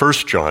 1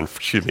 John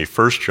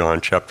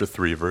chapter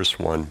 3, verse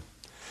 1,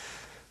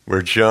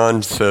 where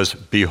John says,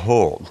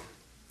 behold.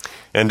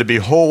 And to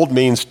behold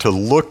means to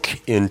look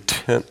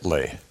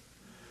intently.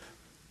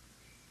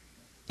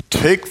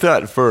 Take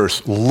that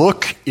verse,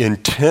 look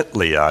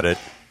intently at it,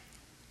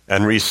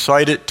 and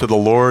recite it to the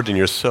Lord and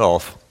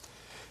yourself,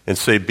 and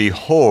say,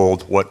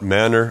 behold, what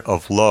manner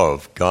of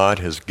love God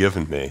has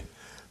given me,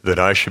 that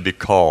I should be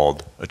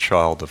called a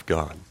child of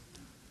God,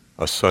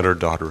 a son or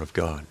daughter of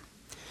God.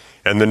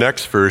 And the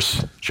next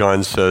verse,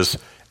 John says,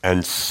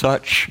 and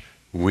such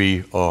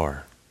we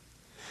are.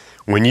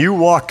 When you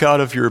walk out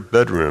of your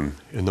bedroom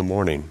in the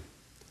morning,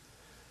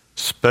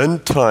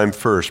 spend time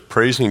first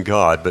praising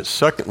God, but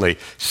secondly,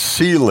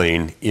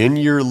 sealing in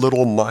your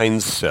little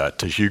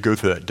mindset as you go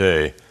through that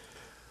day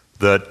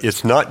that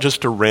it's not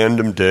just a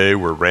random day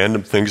where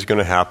random things are going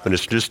to happen.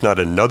 It's just not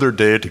another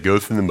day to go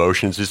through the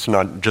motions. It's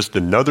not just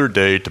another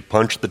day to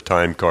punch the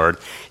time card.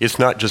 It's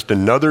not just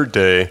another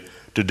day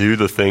to do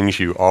the things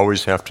you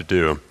always have to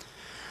do.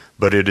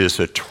 But it is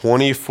a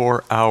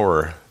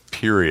 24-hour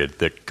period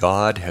that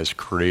God has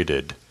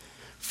created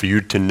for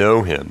you to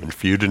know him and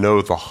for you to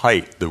know the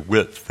height, the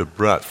width, the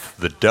breadth,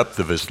 the depth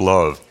of his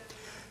love,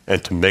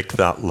 and to make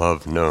that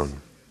love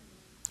known.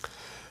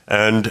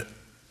 And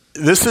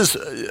this is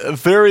a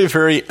very,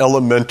 very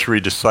elementary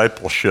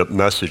discipleship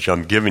message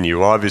I'm giving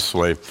you,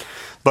 obviously,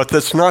 but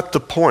that's not the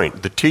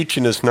point. The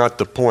teaching is not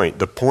the point.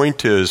 The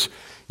point is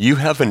you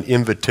have an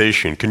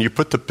invitation. Can you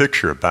put the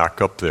picture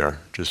back up there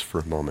just for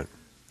a moment?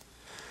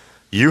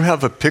 You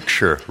have a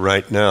picture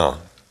right now.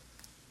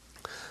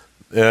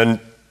 And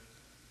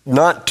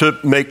not to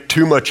make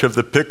too much of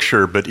the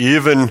picture, but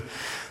even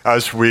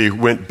as we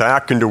went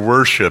back into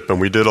worship and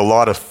we did a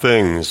lot of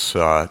things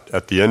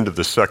at the end of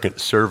the second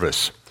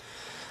service,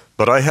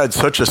 but I had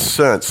such a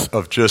sense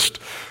of just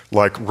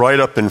like right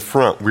up in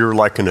front, we were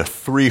like in a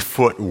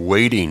 3-foot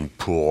wading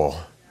pool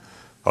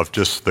of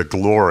just the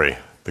glory,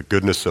 the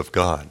goodness of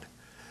God.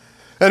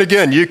 And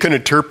again, you can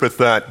interpret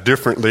that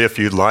differently if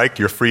you'd like.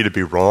 You're free to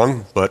be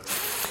wrong, but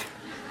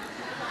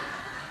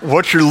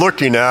what you're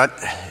looking at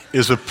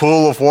is a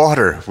pool of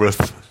water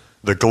with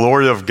the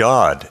glory of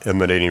God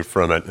emanating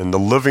from it, and the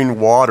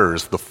living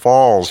waters, the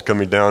falls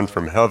coming down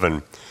from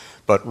heaven.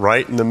 But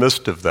right in the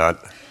midst of that,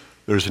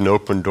 there's an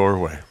open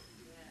doorway.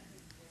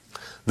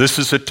 This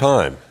is a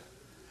time.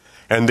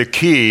 And the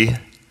key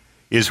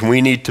is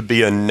we need to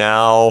be a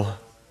now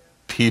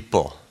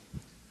people.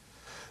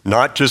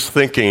 Not just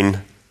thinking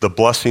the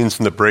blessings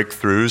and the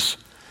breakthroughs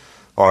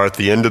are at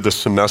the end of the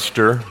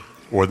semester,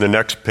 or the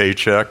next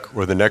paycheck,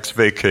 or the next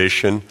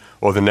vacation,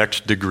 or the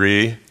next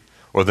degree,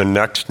 or the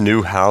next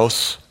new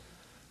house,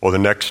 or the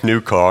next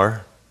new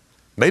car.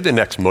 Maybe the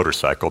next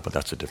motorcycle, but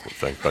that's a different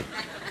thing.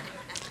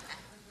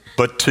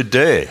 But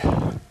today,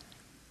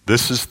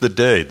 this is the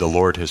day the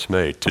Lord has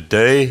made.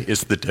 Today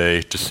is the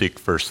day to seek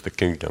first the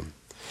kingdom.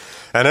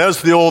 And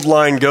as the old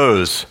line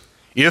goes,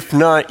 if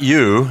not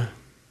you,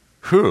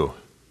 who?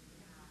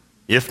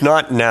 If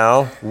not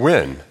now,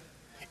 when?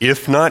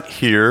 If not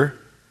here,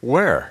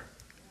 where?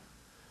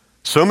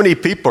 So many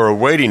people are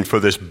waiting for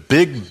this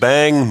big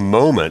bang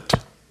moment.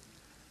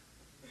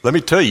 Let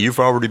me tell you, you've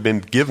already been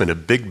given a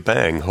big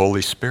bang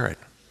Holy Spirit.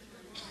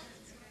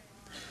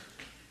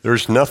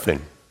 There's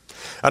nothing.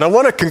 And I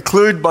want to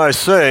conclude by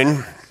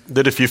saying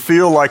that if you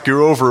feel like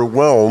you're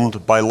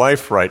overwhelmed by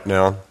life right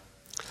now,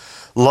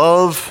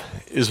 love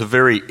is a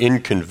very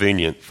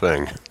inconvenient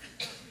thing.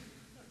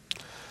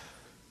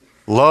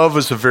 Love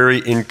is a very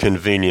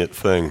inconvenient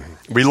thing.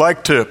 We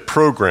like to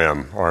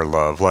program our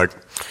love. Like,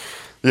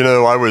 you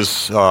know, I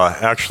was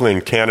actually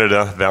in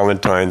Canada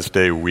Valentine's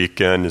Day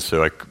weekend,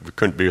 so I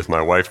couldn't be with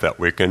my wife that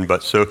weekend.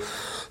 But so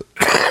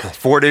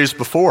 4 days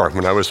before,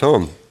 when I was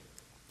home,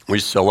 we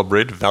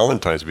celebrated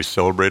Valentine's. We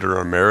celebrated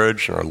our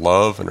marriage and our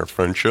love and our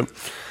friendship.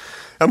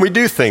 And we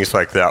do things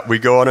like that. We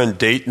go out on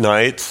date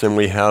nights and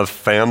we have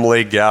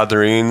family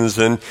gatherings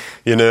and,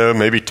 you know,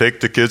 maybe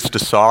take the kids to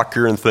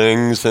soccer and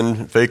things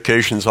and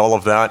vacations, all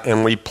of that.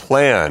 And we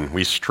plan,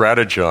 we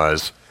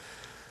strategize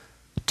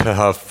to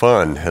have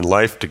fun and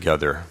life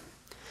together.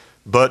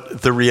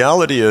 But the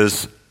reality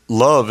is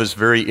love is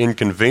very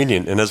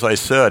inconvenient. And as I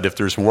said, if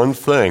there's one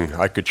thing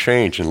I could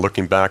change in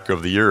looking back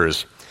over the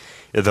years,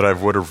 is that I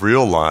would have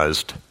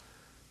realized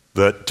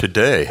that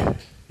today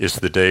is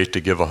the day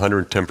to give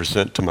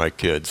 110% to my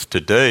kids.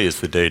 Today is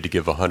the day to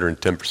give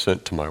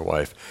 110% to my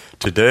wife.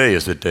 Today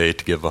is the day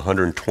to give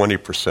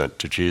 120%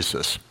 to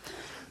Jesus.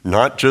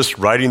 Not just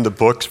writing the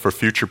books for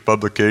future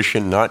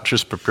publication, not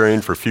just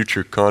preparing for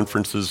future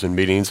conferences and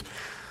meetings,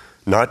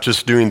 not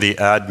just doing the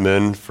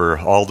admin for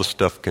all the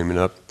stuff coming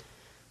up.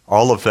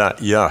 All of that,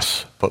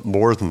 yes, but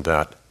more than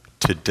that,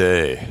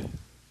 today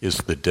is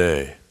the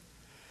day.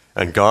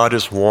 And God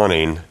is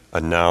wanting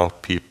a now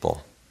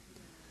people.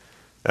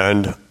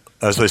 And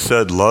as I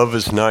said, love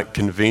is not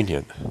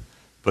convenient,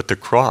 but the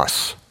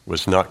cross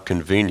was not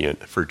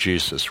convenient for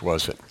Jesus,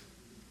 was it?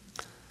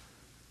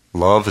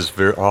 Love is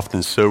very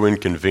often so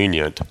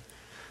inconvenient,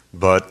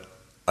 but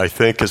I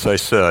think, as I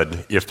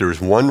said, if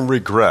there's one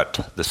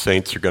regret the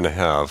saints are going to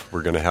have,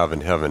 we're going to have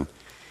in heaven,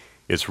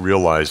 It's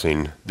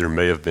realizing there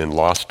may have been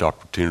lost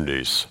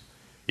opportunities.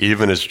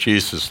 Even as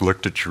Jesus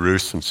looked at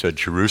Jerusalem and said,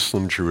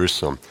 Jerusalem,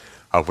 Jerusalem,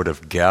 I would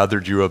have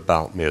gathered you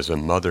about me as a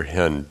mother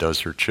hen does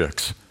her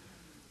chicks,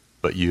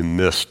 but you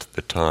missed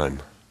the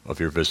time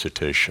of your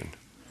visitation.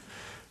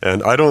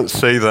 And I don't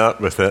say that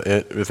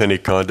with any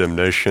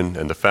condemnation,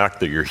 and the fact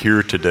that you're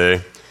here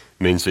today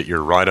means that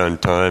you're right on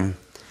time.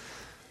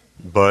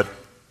 But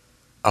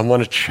I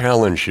want to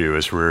challenge you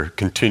as we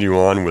continue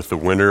on with the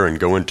winter and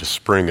go into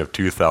spring of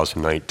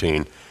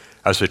 2019.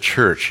 As a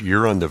church,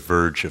 you're on the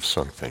verge of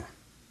something.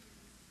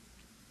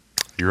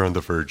 You're on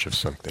the verge of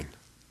something.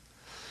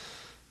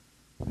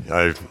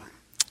 One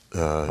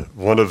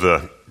of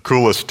the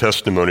coolest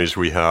testimonies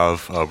we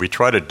have, we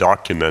try to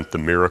document the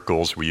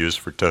miracles we use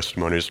for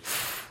testimonies.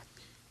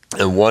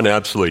 And one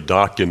absolutely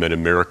documented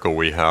miracle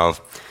we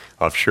have,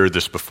 I've shared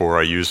this before,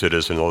 I use it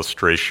as an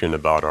illustration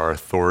about our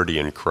authority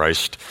in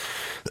Christ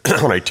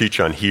when I teach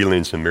on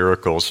healings and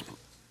miracles.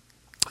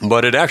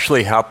 But it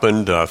actually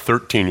happened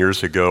 13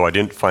 years ago. I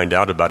didn't find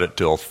out about it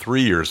till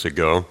 3 years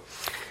ago.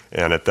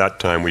 And at that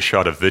time, we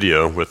shot a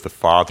video with the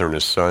father and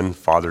his son.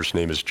 Father's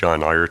name is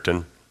John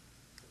Ireton.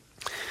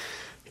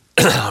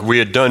 We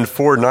had done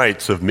 4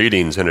 nights of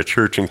meetings in a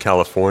church in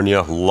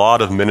California, a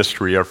lot of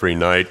ministry every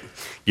night,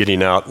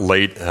 getting out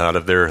late out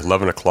of there,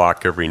 11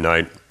 o'clock every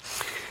night.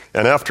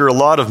 And after a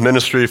lot of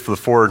ministry for the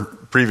 4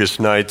 previous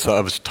nights,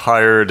 I was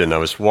tired and I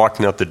was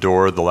walking out the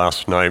door the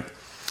last night.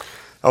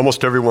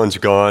 Almost everyone's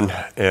gone,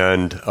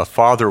 and a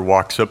father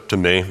walks up to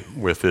me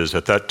with his,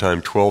 at that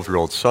time,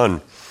 12-year-old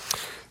son.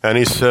 And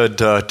he said,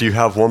 do you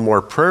have one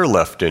more prayer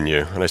left in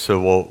you? And I said,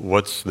 well,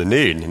 what's the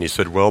need? And he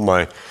said, well,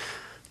 my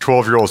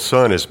 12-year-old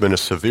son has been a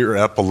severe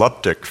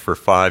epileptic for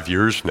 5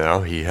 years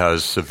now. He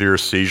has severe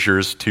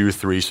seizures, 2,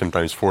 3,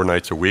 sometimes 4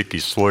 nights a week.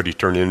 He's slowly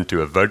turning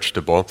into a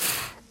vegetable.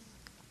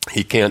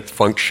 He can't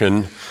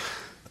function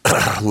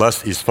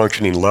he's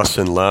functioning less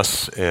and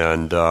less,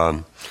 and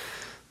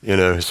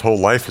his whole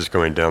life is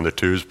going down the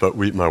tubes, but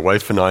my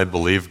wife and I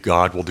believe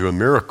God will do a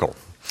miracle.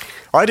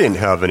 I didn't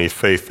have any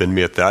faith in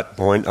me at that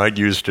point. I'd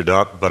used it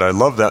up, but I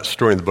love that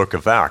story in the book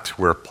of Acts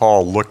where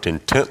Paul looked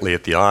intently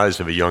at the eyes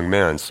of a young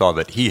man, saw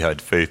that he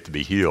had faith to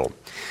be healed.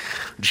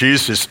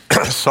 Jesus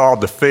saw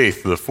the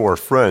faith of the 4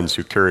 friends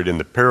who carried in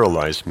the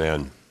paralyzed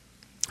man,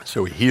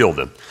 so he healed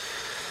him.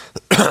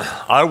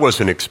 I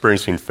wasn't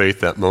experiencing faith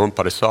that moment,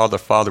 but I saw the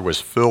Father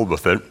was filled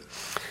with it.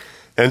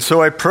 And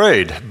so I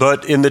prayed.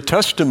 But in the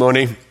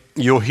testimony,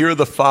 you'll hear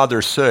the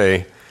Father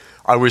say,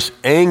 I was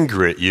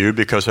angry at you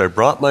because I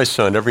brought my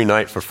son every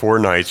night for 4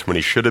 nights when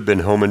he should have been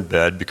home in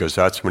bed because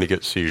that's when he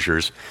gets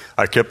seizures.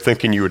 I kept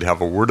thinking you would have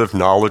a word of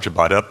knowledge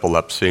about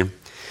epilepsy,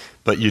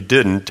 but you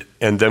didn't.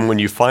 And then when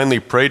you finally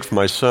prayed for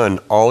my son,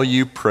 all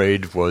you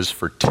prayed was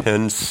for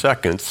 10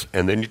 seconds,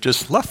 and then you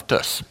just left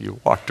us. You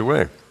walked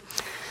away.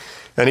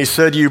 And he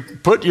said, you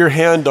put your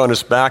hand on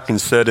his back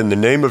and said, in the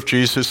name of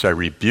Jesus, I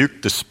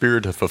rebuke the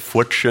spirit of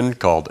affliction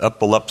called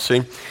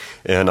epilepsy,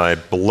 and I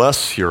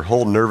bless your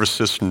whole nervous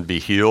system to be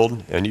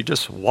healed. And you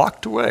just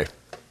walked away.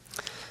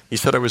 He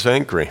said, I was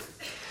angry.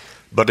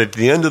 But at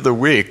the end of the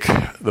week,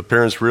 the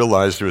parents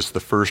realized it was the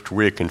first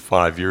week in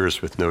 5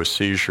 years with no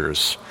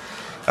seizures.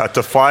 At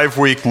the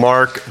 5-week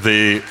mark,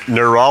 the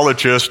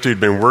neurologist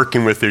who'd been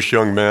working with this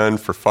young man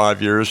for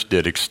 5 years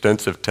did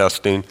extensive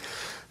testing.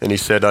 And he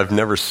said, I've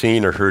never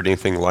seen or heard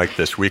anything like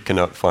this. We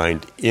cannot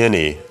find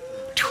any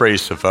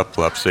trace of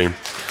epilepsy.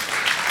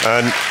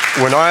 And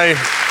when I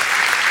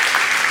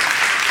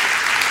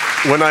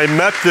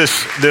met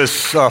this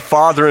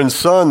father and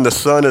son, the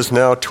son is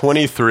now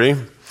 23.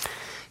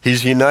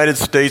 He's a United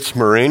States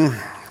Marine.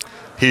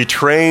 He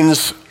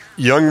trains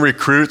young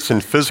recruits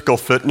in physical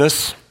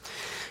fitness.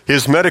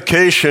 His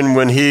medication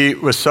when he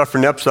was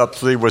suffering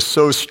epilepsy was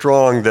so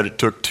strong that it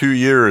took 2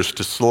 years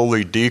to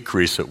slowly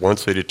decrease it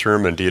once they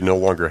determined he no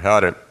longer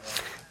had it.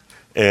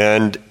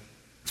 And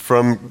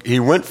he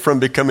went from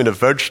becoming a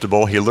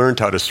vegetable, he learned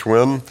how to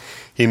swim.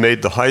 He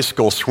made the high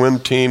school swim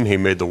team, he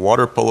made the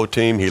water polo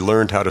team, he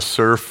learned how to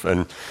surf.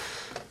 And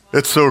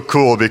it's so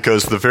cool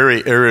because the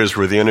very areas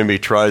where the enemy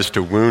tries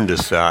to wound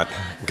us at,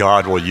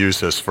 God will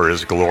use us for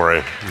his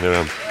glory.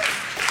 Yeah.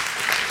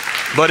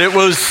 But it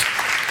was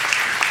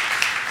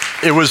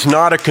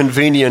not a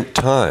convenient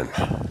time.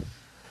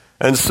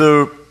 And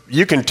so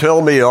you can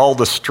tell me all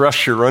the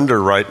stress you're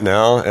under right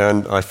now,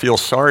 and I feel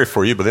sorry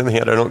for you, but on the other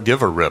hand, I don't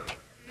give a rip.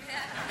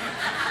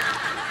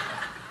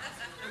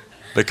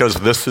 Because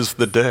this is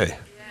the day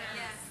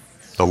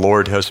the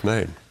Lord has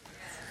made.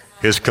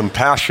 His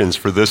compassions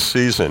for this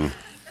season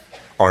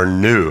are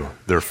new.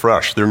 They're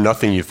fresh. They're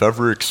nothing you've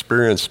ever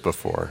experienced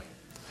before.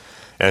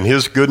 And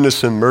his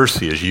goodness and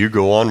mercy as you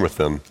go on with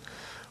them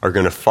are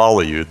going to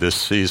follow you this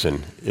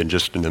season in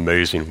just an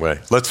amazing way.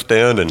 Let's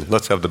stand and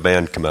let's have the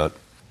band come out.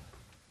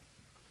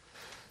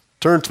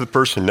 Turn to the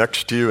person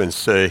next to you and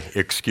say,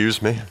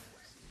 excuse me.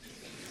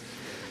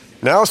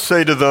 Now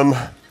say to them,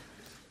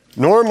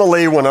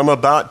 normally when I'm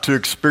about to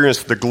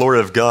experience the glory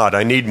of God,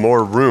 I need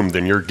more room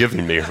than you're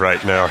giving me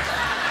right now.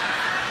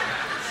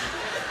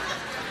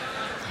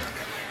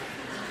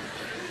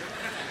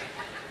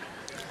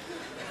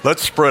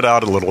 Let's spread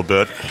out a little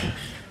bit.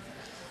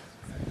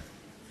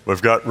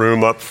 We've got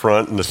room up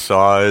front and the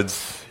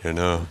sides,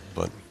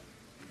 but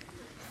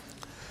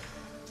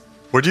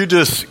would you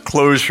just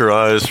close your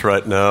eyes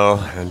right now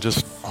and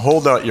just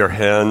hold out your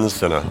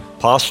hands in a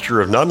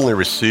posture of not only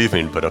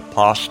receiving, but a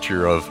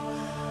posture of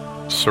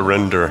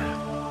surrender.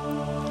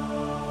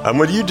 And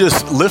would you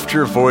just lift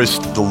your voice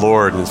to the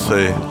Lord and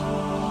say,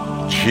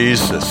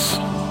 Jesus,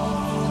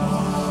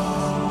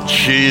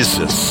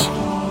 Jesus.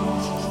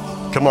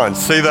 Come on,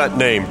 say that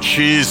name,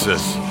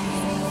 Jesus.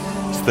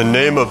 It's the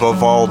name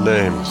above all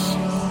names.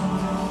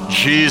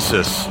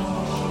 Jesus,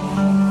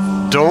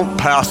 don't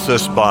pass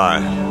us by.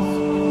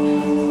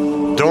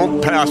 Don't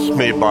pass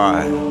me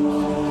by.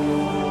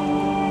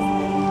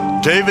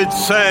 David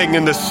sang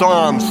in the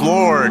Psalms,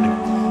 Lord,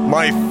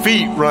 my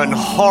feet run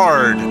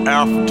hard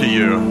after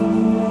you.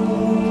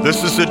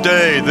 This is a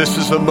day, this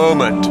is a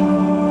moment.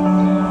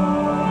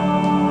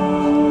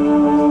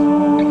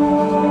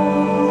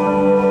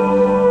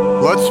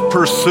 Let's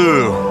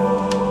pursue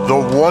the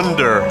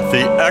wonder,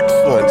 the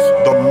excellence,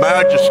 the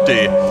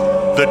majesty,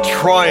 the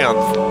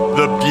triumph,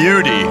 the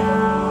beauty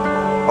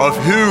of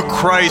who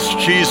Christ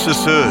Jesus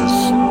is.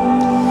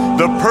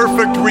 The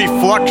perfect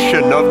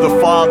reflection of the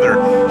Father.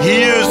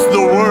 He is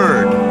the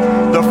Word,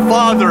 the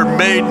Father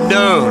made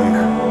known.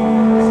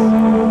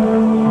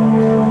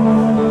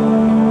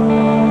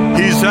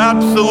 He's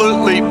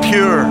absolutely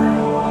pure,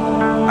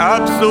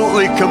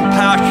 absolutely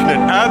compassionate,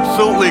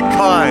 absolutely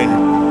kind,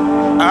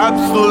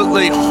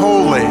 absolutely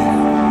holy.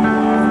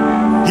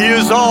 He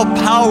is all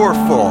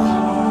powerful.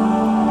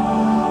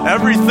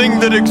 Everything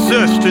that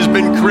exists has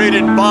been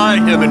created by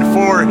Him and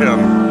for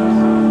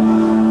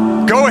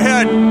Him. Go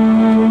ahead,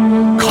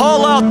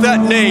 call out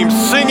that name,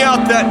 sing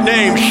out that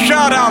name,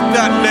 shout out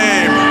that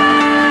name.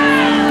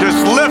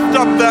 Just lift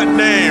up that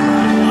name.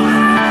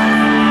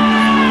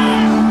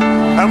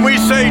 And we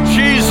say,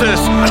 Jesus,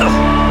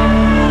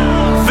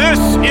 this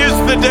is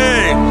the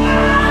day.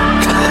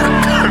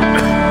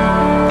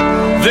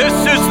 This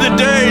is the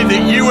day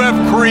that you have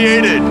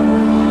created.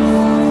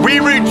 We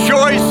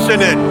rejoice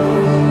in it.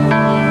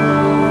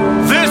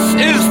 This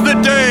is the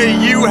day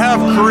you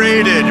have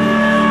created.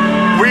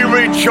 We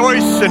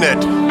rejoice in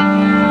it.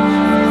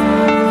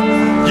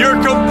 Your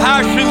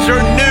compassions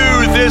are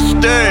new this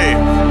day.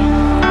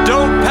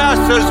 Don't pass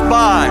us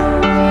by.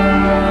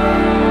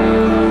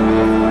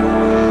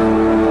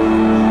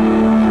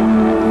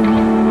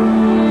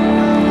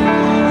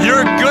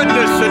 Your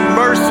goodness and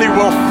mercy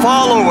will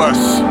follow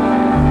us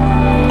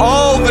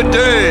all the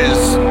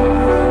days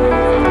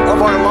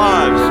of our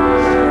lives.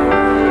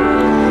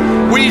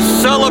 We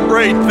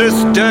celebrate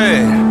this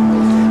day.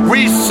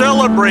 We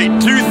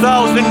celebrate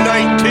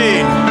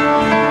 2019.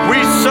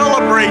 We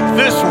celebrate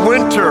this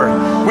winter.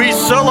 We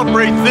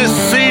celebrate this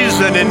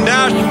season in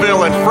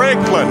Nashville and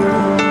Franklin.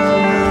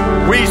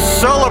 We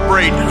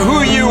celebrate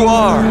who you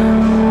are.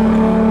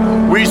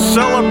 We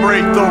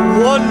celebrate the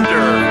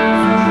wonder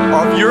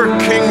of your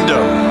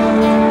kingdom.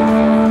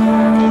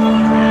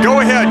 Go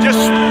ahead, just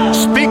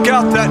speak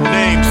out that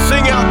name,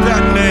 sing out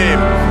that name,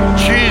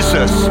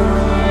 Jesus.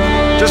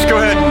 Just go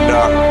ahead and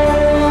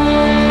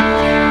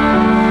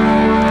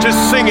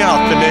just sing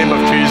out the name of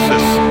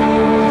Jesus.